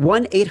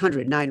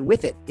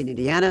 1-800-9-WITH-IT in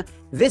Indiana.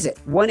 Visit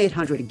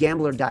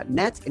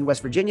 1-800-GAMBLER.net in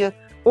West Virginia,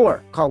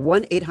 or call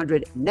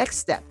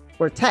 1-800-NEXT-STEP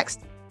or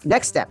text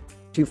NEXT STEP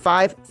to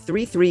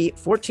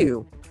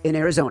 53342 in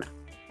Arizona.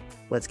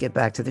 Let's get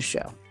back to the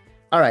show.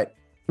 All right.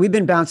 We've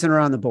been bouncing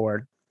around the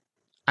board.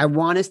 I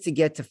want us to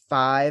get to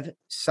 5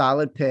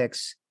 solid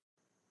picks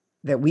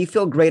that we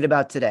feel great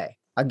about today.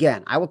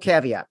 Again, I will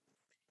caveat,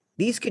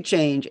 these could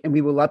change and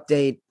we will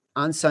update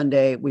on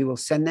Sunday. We will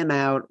send them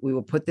out. We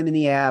will put them in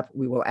the app.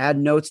 We will add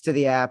notes to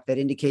the app that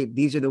indicate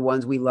these are the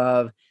ones we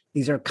love.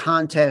 These are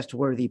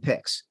contest-worthy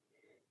picks.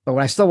 But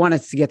I still want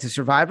us to get to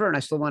Survivor, and I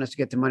still want us to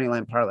get to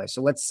Moneyline Parlay.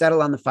 So let's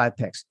settle on the 5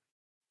 picks.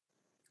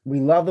 We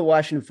love the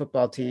Washington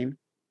football team.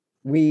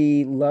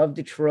 We love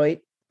Detroit.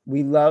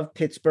 We love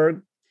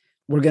Pittsburgh.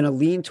 We're going to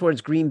lean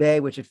towards Green Bay,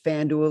 which at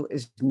FanDuel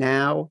is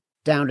now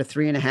down to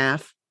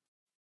 3.5.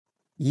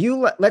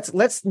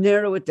 Let's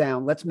narrow it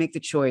down. Let's make the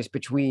choice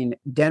between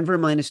Denver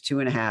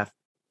 -2.5,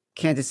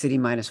 Kansas City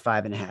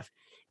 -5.5.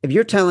 If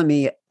you're telling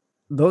me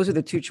those are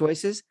the 2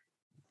 choices,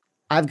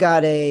 I've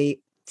got a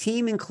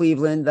team in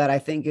Cleveland that I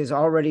think is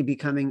already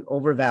becoming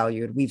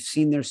overvalued. We've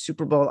seen their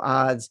Super Bowl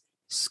odds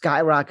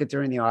skyrocket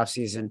during the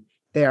offseason.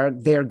 They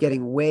are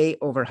getting way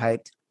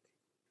overhyped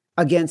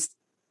against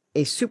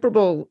a Super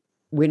Bowl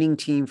winning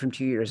team from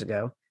 2 years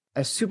ago,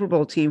 a Super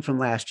Bowl team from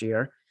last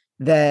year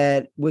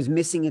that was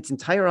missing its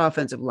entire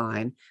offensive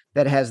line,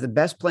 that has the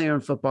best player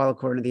in football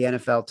according to the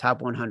NFL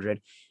Top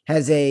 100,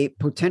 has a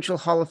potential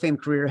Hall of Fame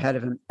career ahead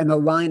of him, and the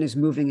line is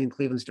moving in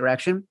Cleveland's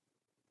direction.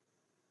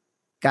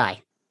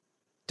 Guy,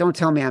 don't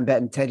tell me I'm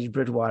betting Teddy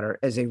Bridgewater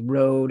as a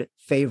road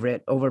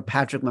favorite over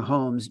Patrick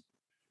Mahomes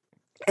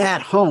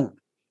at home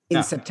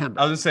in September.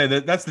 I was going to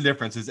say that's the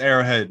difference is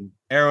Arrowhead.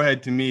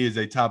 Arrowhead to me is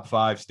a top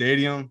 5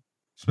 stadium,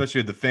 especially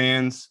with the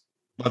fans.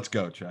 Let's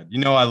go, Chad. You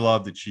know I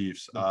love the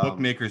Chiefs.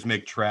 Bookmakers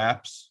make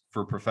traps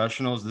for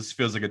professionals. This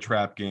feels like a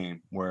trap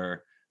game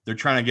where they're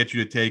trying to get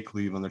you to take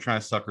Cleveland. They're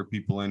trying to sucker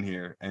people in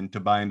here and to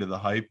buy into the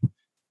hype.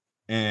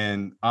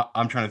 And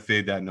I'm trying to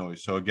fade that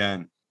noise. So,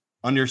 again,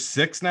 under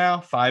 6 now,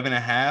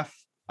 5.5.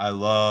 I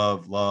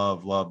love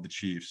the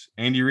Chiefs.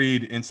 Andy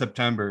Reid in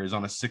September is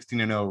on a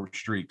 16-0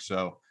 streak.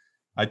 So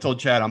I told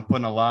Chad I'm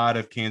putting a lot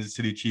of Kansas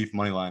City Chief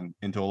money line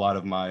into a lot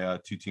of my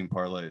 2-team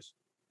parlays.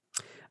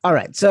 All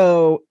right.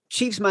 So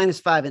Chiefs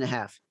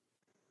 -5.5.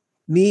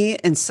 Me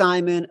and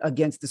Simon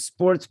against the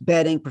sports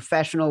betting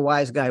professional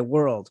wise guy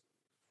world.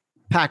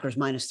 Packers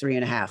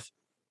 -3.5.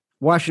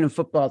 Washington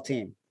football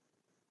team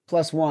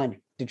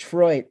 +1.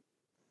 Detroit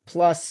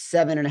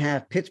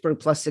 +7.5. Pittsburgh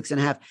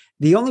 +6.5.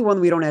 The only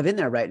one we don't have in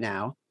there right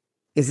now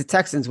is the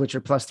Texans, which are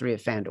 +3 at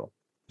FanDuel.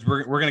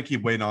 We're going to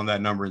keep waiting on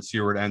that number and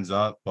see where it ends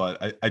up.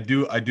 But I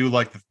do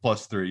like the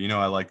 +3. You know,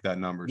 I like that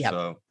number. Yep.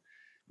 So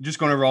just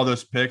going over all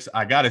those picks,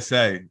 I got to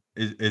say,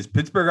 is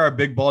Pittsburgh our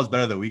big balls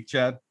bet of the week,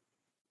 Chad?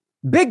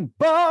 Big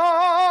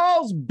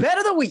balls bet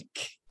of the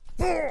week.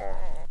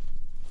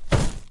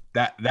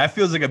 That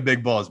feels like a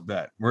big balls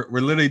bet. We're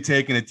literally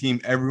taking a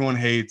team everyone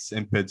hates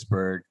in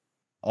Pittsburgh.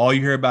 All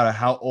you hear about is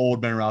how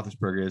old Ben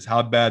Roethlisberger is,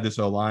 how bad this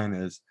O-line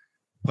is,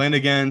 playing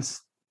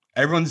against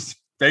everyone's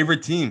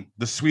favorite team,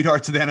 the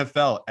sweethearts of the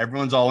NFL.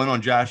 Everyone's all in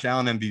on Josh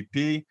Allen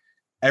MVP.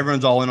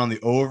 Everyone's all in on the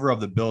over of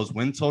the Bills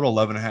win total,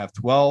 11.5,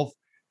 12.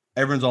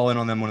 Everyone's all in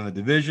on them winning the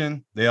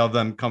division. They have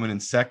them coming in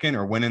second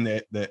or winning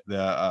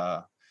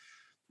the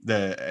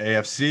the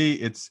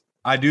AFC,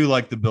 I do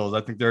like the Bills.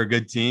 I think they're a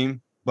good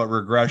team, but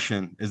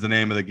regression is the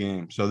name of the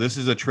game. So this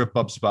is a trip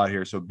up spot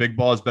here. So big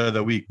ball is better of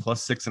the week,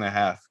 plus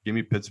 6.5. Give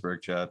me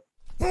Pittsburgh, Chad.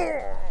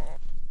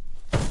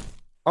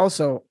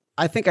 Also,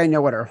 I think I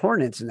know what our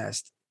Hornets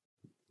Nest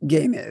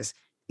game is.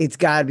 It's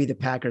got to be the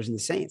Packers and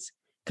the Saints,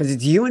 because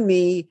it's you and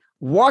me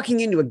walking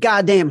into a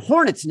goddamn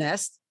Hornets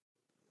Nest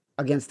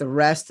against the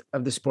rest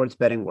of the sports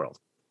betting world.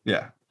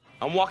 Yeah.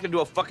 I'm walking into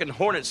a fucking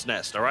hornet's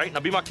nest, all right? Now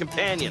be my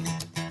companion.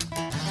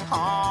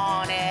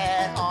 Hornet's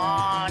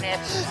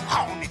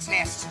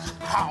nest,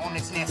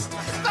 hornet's nest,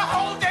 the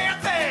whole damn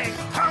thing.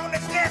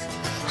 Hornet's nest,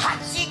 hot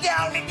she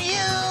down at you.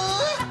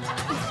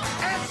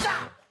 And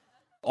stop.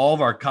 All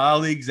of our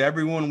colleagues,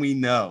 everyone we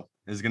know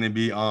is going to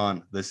be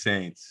on the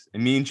Saints.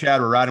 And me and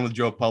Chad, we're riding with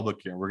Joe Public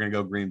here. We're going to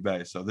go Green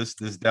Bay. So this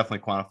definitely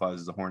quantifies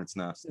as a Hornet's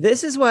Nest.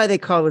 This is why they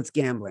call it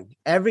gambling.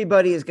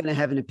 Everybody is going to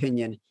have an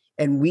opinion,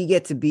 and we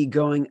get to be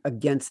going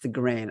against the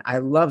grain. I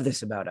love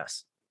this about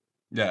us.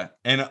 Yeah.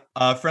 And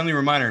a friendly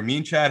reminder, me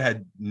and Chad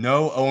had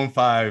no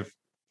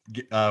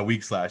 0-5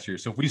 weeks last year.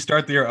 So if we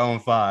start the year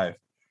 0-5,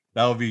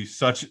 that will be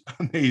such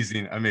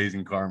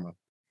amazing karma.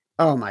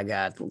 Oh my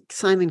God.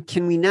 Simon,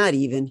 can we not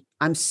even?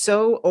 I'm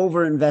so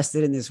over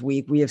invested in this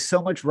week. We have so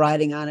much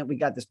riding on it. We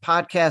got this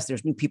podcast.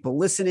 There's new people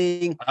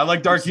listening. I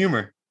like dark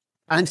humor.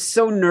 I'm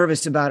so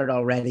nervous about it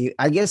already.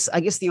 I guess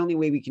the only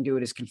way we can do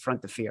it is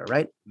confront the fear,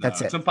 right? That's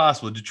it. It's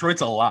impossible.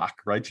 Detroit's a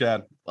lock, right,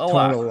 Chad?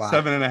 Total lock.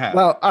 7.5.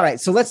 Well, all right.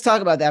 So let's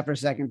talk about that for a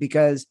second,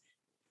 because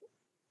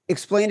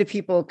explain to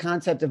people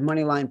concept of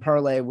money line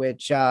parlay,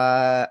 which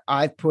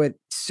I've put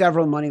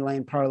several money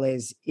line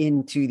parlays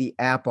into the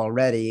app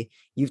already.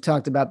 You've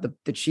talked about the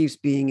Chiefs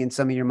being in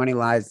some of your money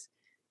lines.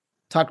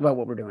 Talk about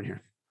what we're doing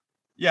here.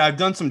 Yeah, I've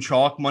done some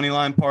chalk money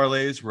line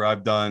parlays where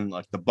I've done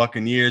like the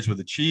Buccaneers with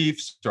the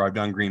Chiefs, or I've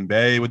done Green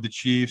Bay with the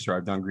Chiefs, or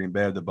I've done Green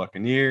Bay with the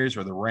Buccaneers,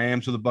 or the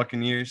Rams with the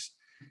Buccaneers.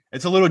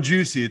 It's a little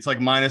juicy. It's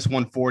like minus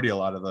 140, a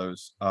lot of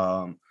those.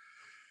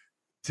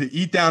 To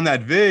eat down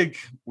that vig,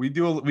 we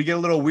get a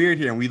little weird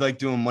here, and we like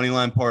doing money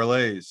line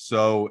parlays.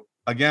 So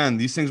again,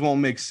 these things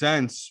won't make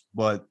sense,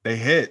 but they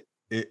hit.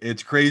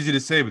 It's crazy to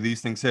say, but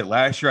these things hit.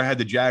 Last year, I had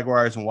the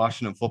Jaguars and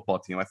Washington football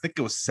team. I think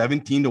it was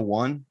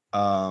 17-1.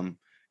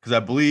 Because I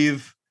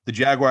believe the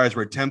Jaguars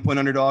were a 10-point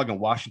underdog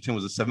and Washington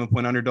was a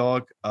 7-point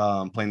underdog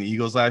playing the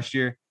Eagles last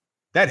year.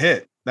 That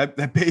hit. That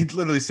paid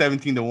literally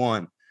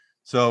 17-1.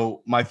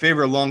 So my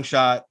favorite long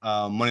shot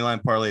money line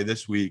parlay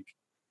this week,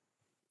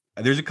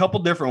 there's a couple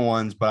different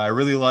ones, but I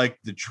really like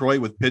Detroit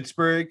with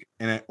Pittsburgh,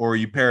 or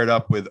you pair it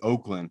up with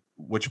Oakland,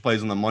 which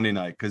plays on the Monday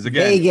night. Because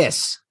again,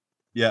 Vegas.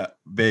 Yeah,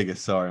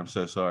 Vegas. Sorry, I'm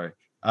so sorry.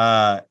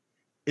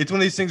 It's one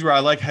of these things where I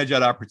like hedge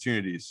out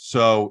opportunities.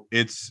 So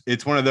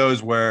it's one of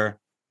those where,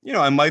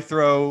 I might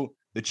throw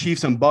the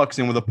Chiefs and Bucks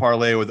in with a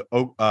parlay with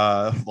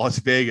Las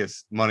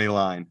Vegas money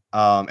line,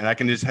 and I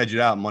can just hedge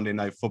it out Monday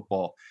Night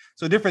Football.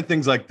 So different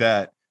things like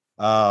that.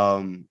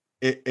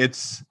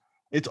 It's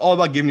all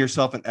about giving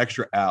yourself an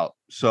extra out.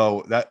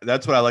 So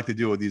that's what I like to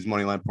do with these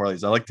money line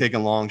parlays. I like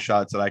taking long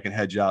shots that I can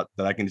hedge out,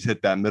 that I can just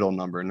hit that middle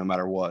number no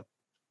matter what.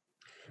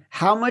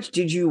 How much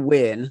did you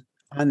win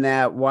on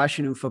that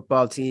Washington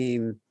football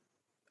team?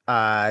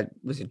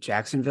 Was it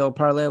Jacksonville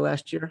parlay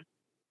last year?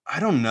 I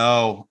don't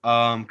know.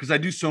 Because I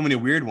do so many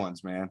weird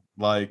ones, man.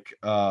 Like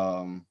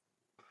I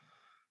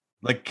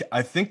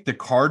think the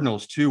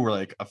Cardinals too were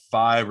like a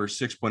 5 or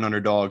 6 point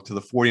underdog to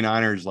the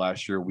 49ers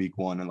last year, week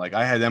 1. And like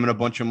I had them in a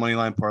bunch of money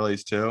line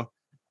parlays too.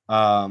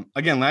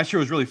 Again, last year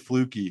was really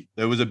fluky.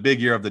 There was a big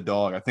year of the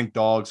dog. I think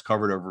dogs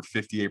covered over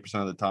 58%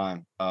 of the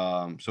time.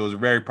 So it was a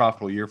very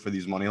profitable year for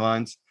these money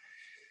lines.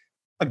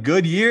 A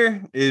good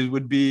year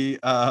would be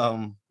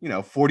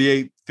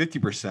 48,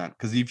 50%.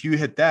 Because if you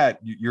hit that,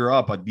 you're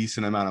up a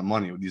decent amount of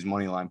money with these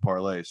money line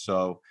parlays.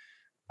 So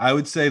I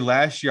would say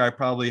last year I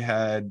probably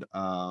had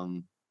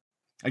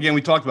again,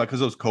 we talked about,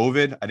 because it was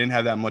COVID, I didn't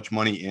have that much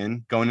money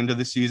in going into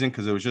the season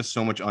because there was just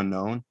so much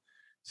unknown.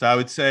 So I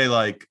would say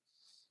like,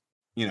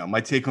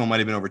 my take home might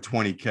have been over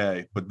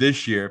 20K, but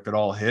this year, if it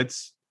all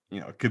hits,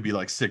 it could be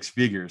like 6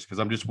 figures, because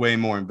I'm just way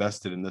more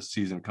invested in this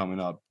season coming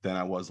up than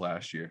I was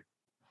last year.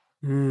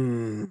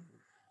 I'll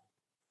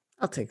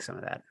take some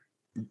of that.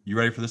 You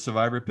ready for the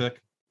Survivor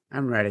pick?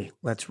 I'm ready.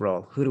 Let's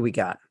roll. Who do we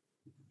got?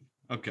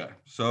 Okay.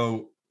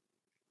 So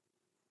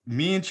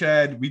me and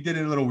Chad, we did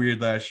it a little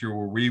weird last year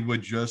where we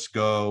would just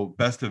go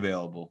best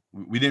available.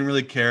 We didn't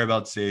really care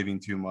about saving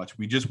too much.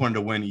 We just wanted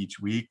to win each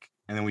week,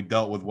 and then we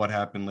dealt with what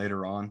happened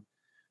later on.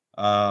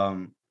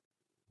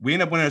 We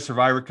ended up winning a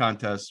Survivor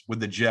contest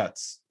with the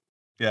Jets.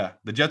 Yeah,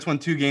 the Jets won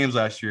 2 games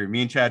last year.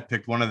 Me and Chad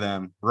picked one of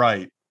them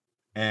right,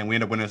 and we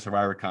ended up winning a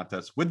Survivor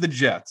contest with the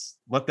Jets.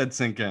 Let that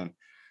sink in.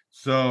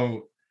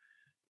 So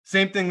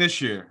same thing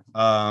this year.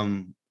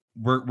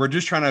 We're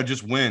just trying to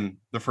just win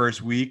the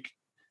first week.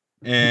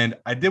 And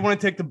I did want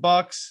to take the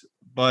Bucks,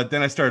 but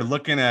then I started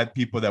looking at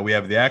people that we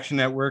have at the Action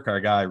Network, our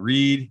guy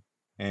Reed,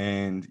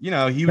 and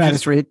he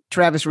was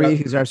Travis Reed,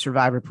 who's our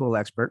Survivor pool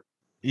expert.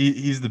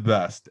 He's the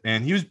best.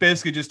 And he was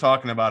basically just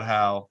talking about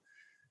how,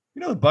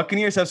 the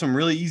Buccaneers have some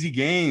really easy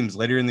games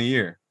later in the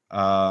year.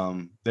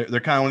 They're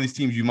kind of one of these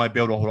teams you might be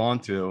able to hold on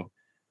to,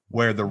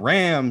 where the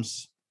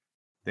Rams,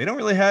 they don't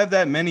really have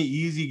that many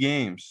easy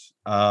games.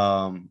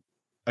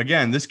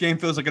 Again, this game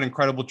feels like an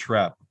incredible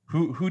trap.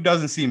 Who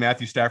doesn't see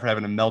Matthew Stafford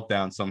having a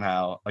meltdown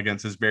somehow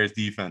against his Bears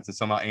defense, and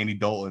somehow Andy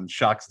Dalton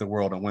shocks the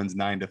world and wins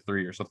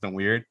 9-3 or something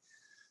weird?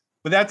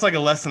 But that's like a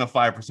less than a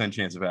 5%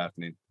 chance of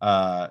happening.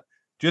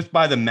 Just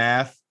by the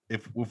math,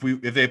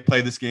 if they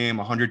play this game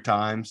 100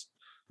 times,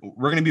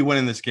 we're going to be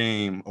winning this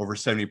game over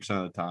 70%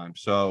 of the time.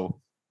 So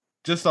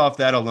just off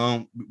that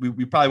alone,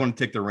 we probably want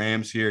to take the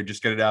Rams here,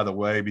 just get it out of the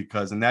way,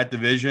 because in that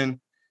division,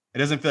 it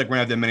doesn't feel like we're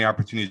going to have that many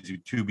opportunities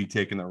to be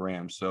taking the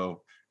Rams.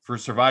 So for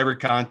Survivor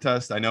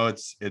contest, I know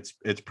it's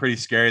pretty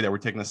scary that we're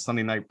taking a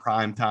Sunday night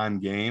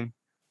primetime game,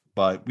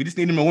 but we just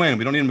need them to win.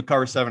 We don't need them to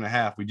cover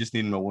 7.5. We just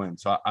need them to win.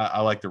 So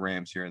I like the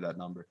Rams here in that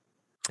number.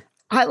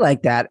 I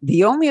like that.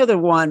 The only other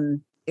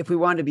one, if we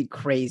wanted to be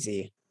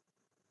crazy,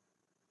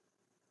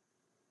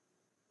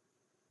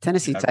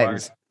 Tennessee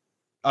Titans.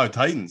 Oh,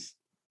 Titans.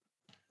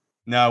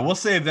 No, we'll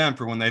save them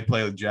for when they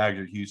play with Jags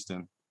or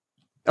Houston.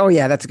 Oh,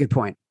 yeah, that's a good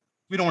point.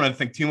 We don't want to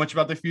think too much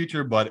about the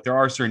future, but there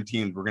are certain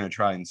teams we're going to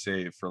try and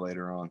save for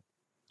later on.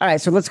 All right,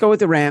 so let's go with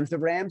the Rams. The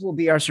Rams will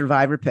be our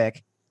Survivor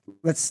pick.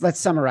 Let's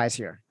summarize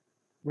here.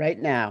 Right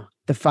now,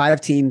 the 5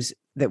 teams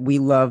that we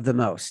love the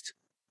most: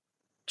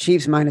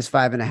 Chiefs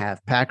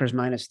 -5.5, Packers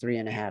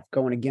 -3.5,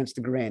 going against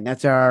the grain.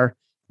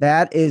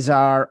 That is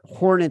our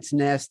Hornets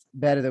Nest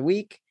bet of the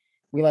week.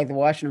 We like the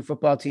Washington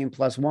football team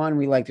 +1.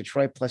 We like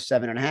Detroit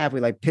 +7.5. We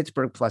like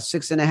Pittsburgh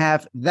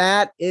 +6.5.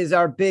 That is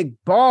our big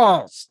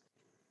balls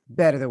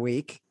bet of the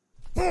week.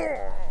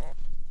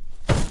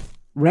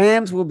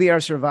 Rams will be our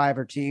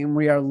Survivor team.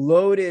 We are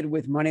loaded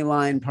with money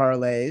line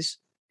parlays.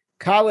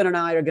 Colin and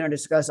I are going to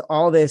discuss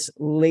all this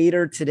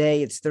later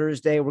today. It's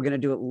Thursday. We're going to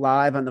do it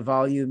live on the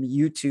Volume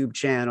YouTube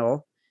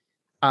channel.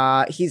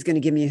 He's going to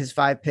give me his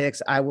 5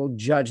 picks. I will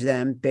judge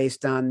them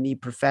based on the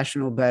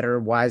professional bettor,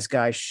 wise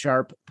guy,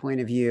 sharp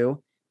point of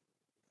view.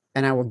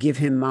 And I will give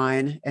him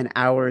mine and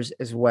ours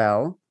as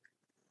well.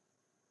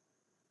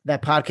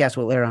 That podcast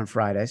will air on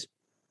Fridays.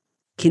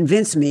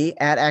 Convince me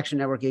at Action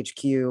Network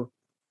HQ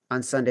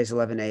on Sundays,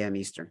 11 a.m.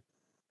 Eastern.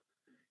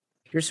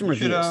 Here's some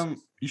reviews.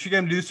 You should get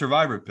him to do the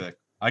Survivor pick.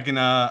 I can.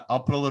 I'll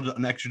put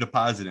an extra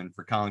deposit in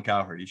for Colin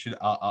Cowherd. You should.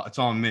 It's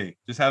on me.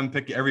 Just have him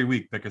pick every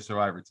week. Pick a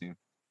Survivor team.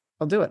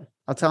 I'll do it.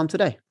 I'll tell him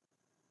today.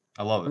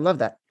 I love it. I love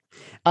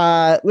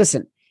that.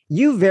 Listen,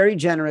 you very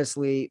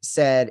generously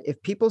said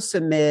if people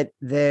submit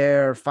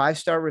their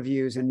 5-star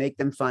reviews and make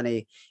them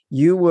funny,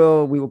 we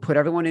will put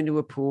everyone into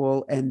a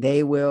pool and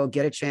they will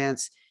get a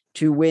chance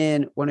to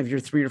win one of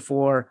your 3 or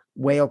 4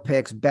 whale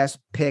picks, best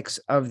picks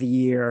of the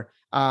year.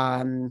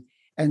 And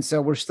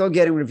so we're still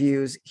getting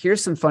reviews.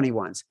 Here's some funny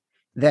ones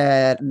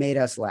that made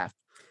us laugh.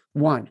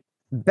 1,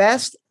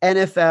 best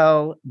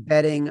NFL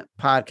betting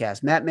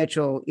podcast. Matt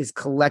Mitchell is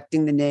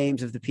collecting the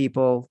names of the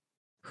people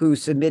who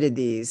submitted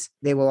these.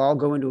 They will all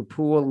go into a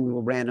pool and we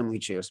will randomly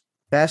choose.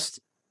 Best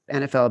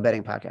NFL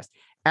betting podcast.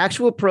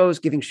 Actual pros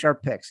giving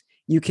sharp picks.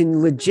 You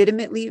can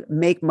legitimately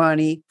make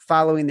money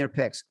following their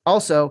picks.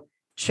 Also,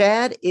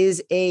 Chad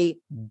is a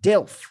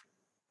DILF.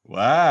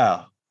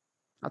 Wow.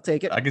 I'll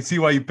take it. I can see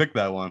why you picked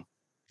that one.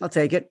 I'll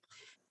take it.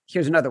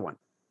 Here's another one.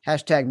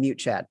 #mute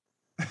Chad.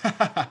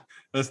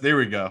 There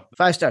we go.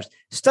 5 stars.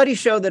 Studies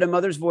show that a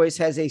mother's voice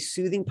has a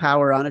soothing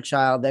power on a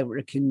child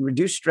that can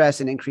reduce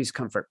stress and increase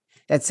comfort.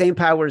 That same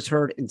power is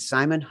heard in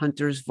Simon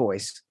Hunter's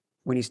voice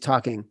when he's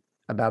talking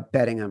about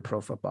betting on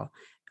pro football.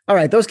 All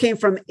right. Those came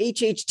from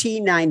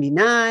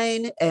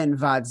HHT99 and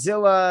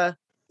Vodzilla.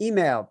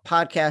 Email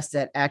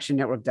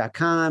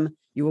podcast@actionnetwork.com.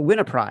 You will win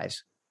a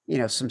prize,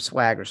 some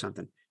swag or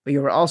something. But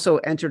you were also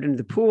entered into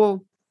the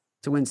pool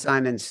to win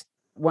Simon's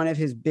one of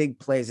his big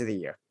plays of the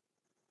year.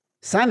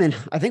 Simon,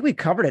 I think we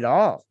covered it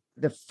all.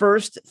 The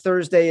first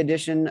Thursday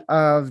edition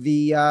of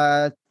the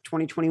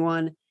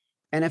 2021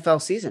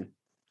 NFL season.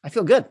 I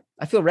feel good.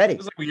 I feel ready.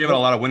 Feels like we gave it a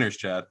lot of winners,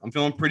 Chad. I'm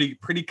feeling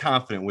pretty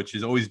confident, which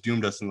has always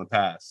doomed us in the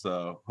past.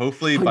 So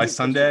hopefully by 100%.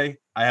 Sunday,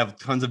 I have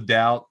tons of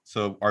doubt,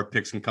 so our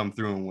picks can come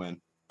through and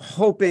win.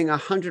 Hoping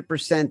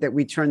 100% that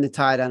we turn the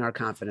tide on our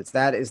confidence.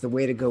 That is the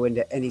way to go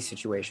into any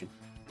situation.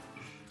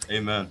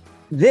 Amen.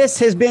 This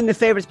has been the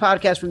Favorites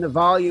Podcast from the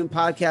Volume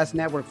Podcast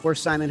Network. For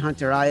Simon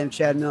Hunter, I am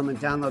Chad Millman.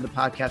 Download the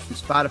podcast from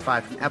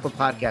Spotify, from Apple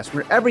Podcasts,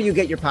 wherever you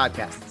get your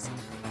podcasts.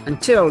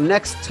 Until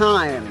next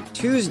time,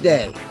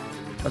 Tuesday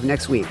of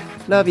next week.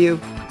 Love you.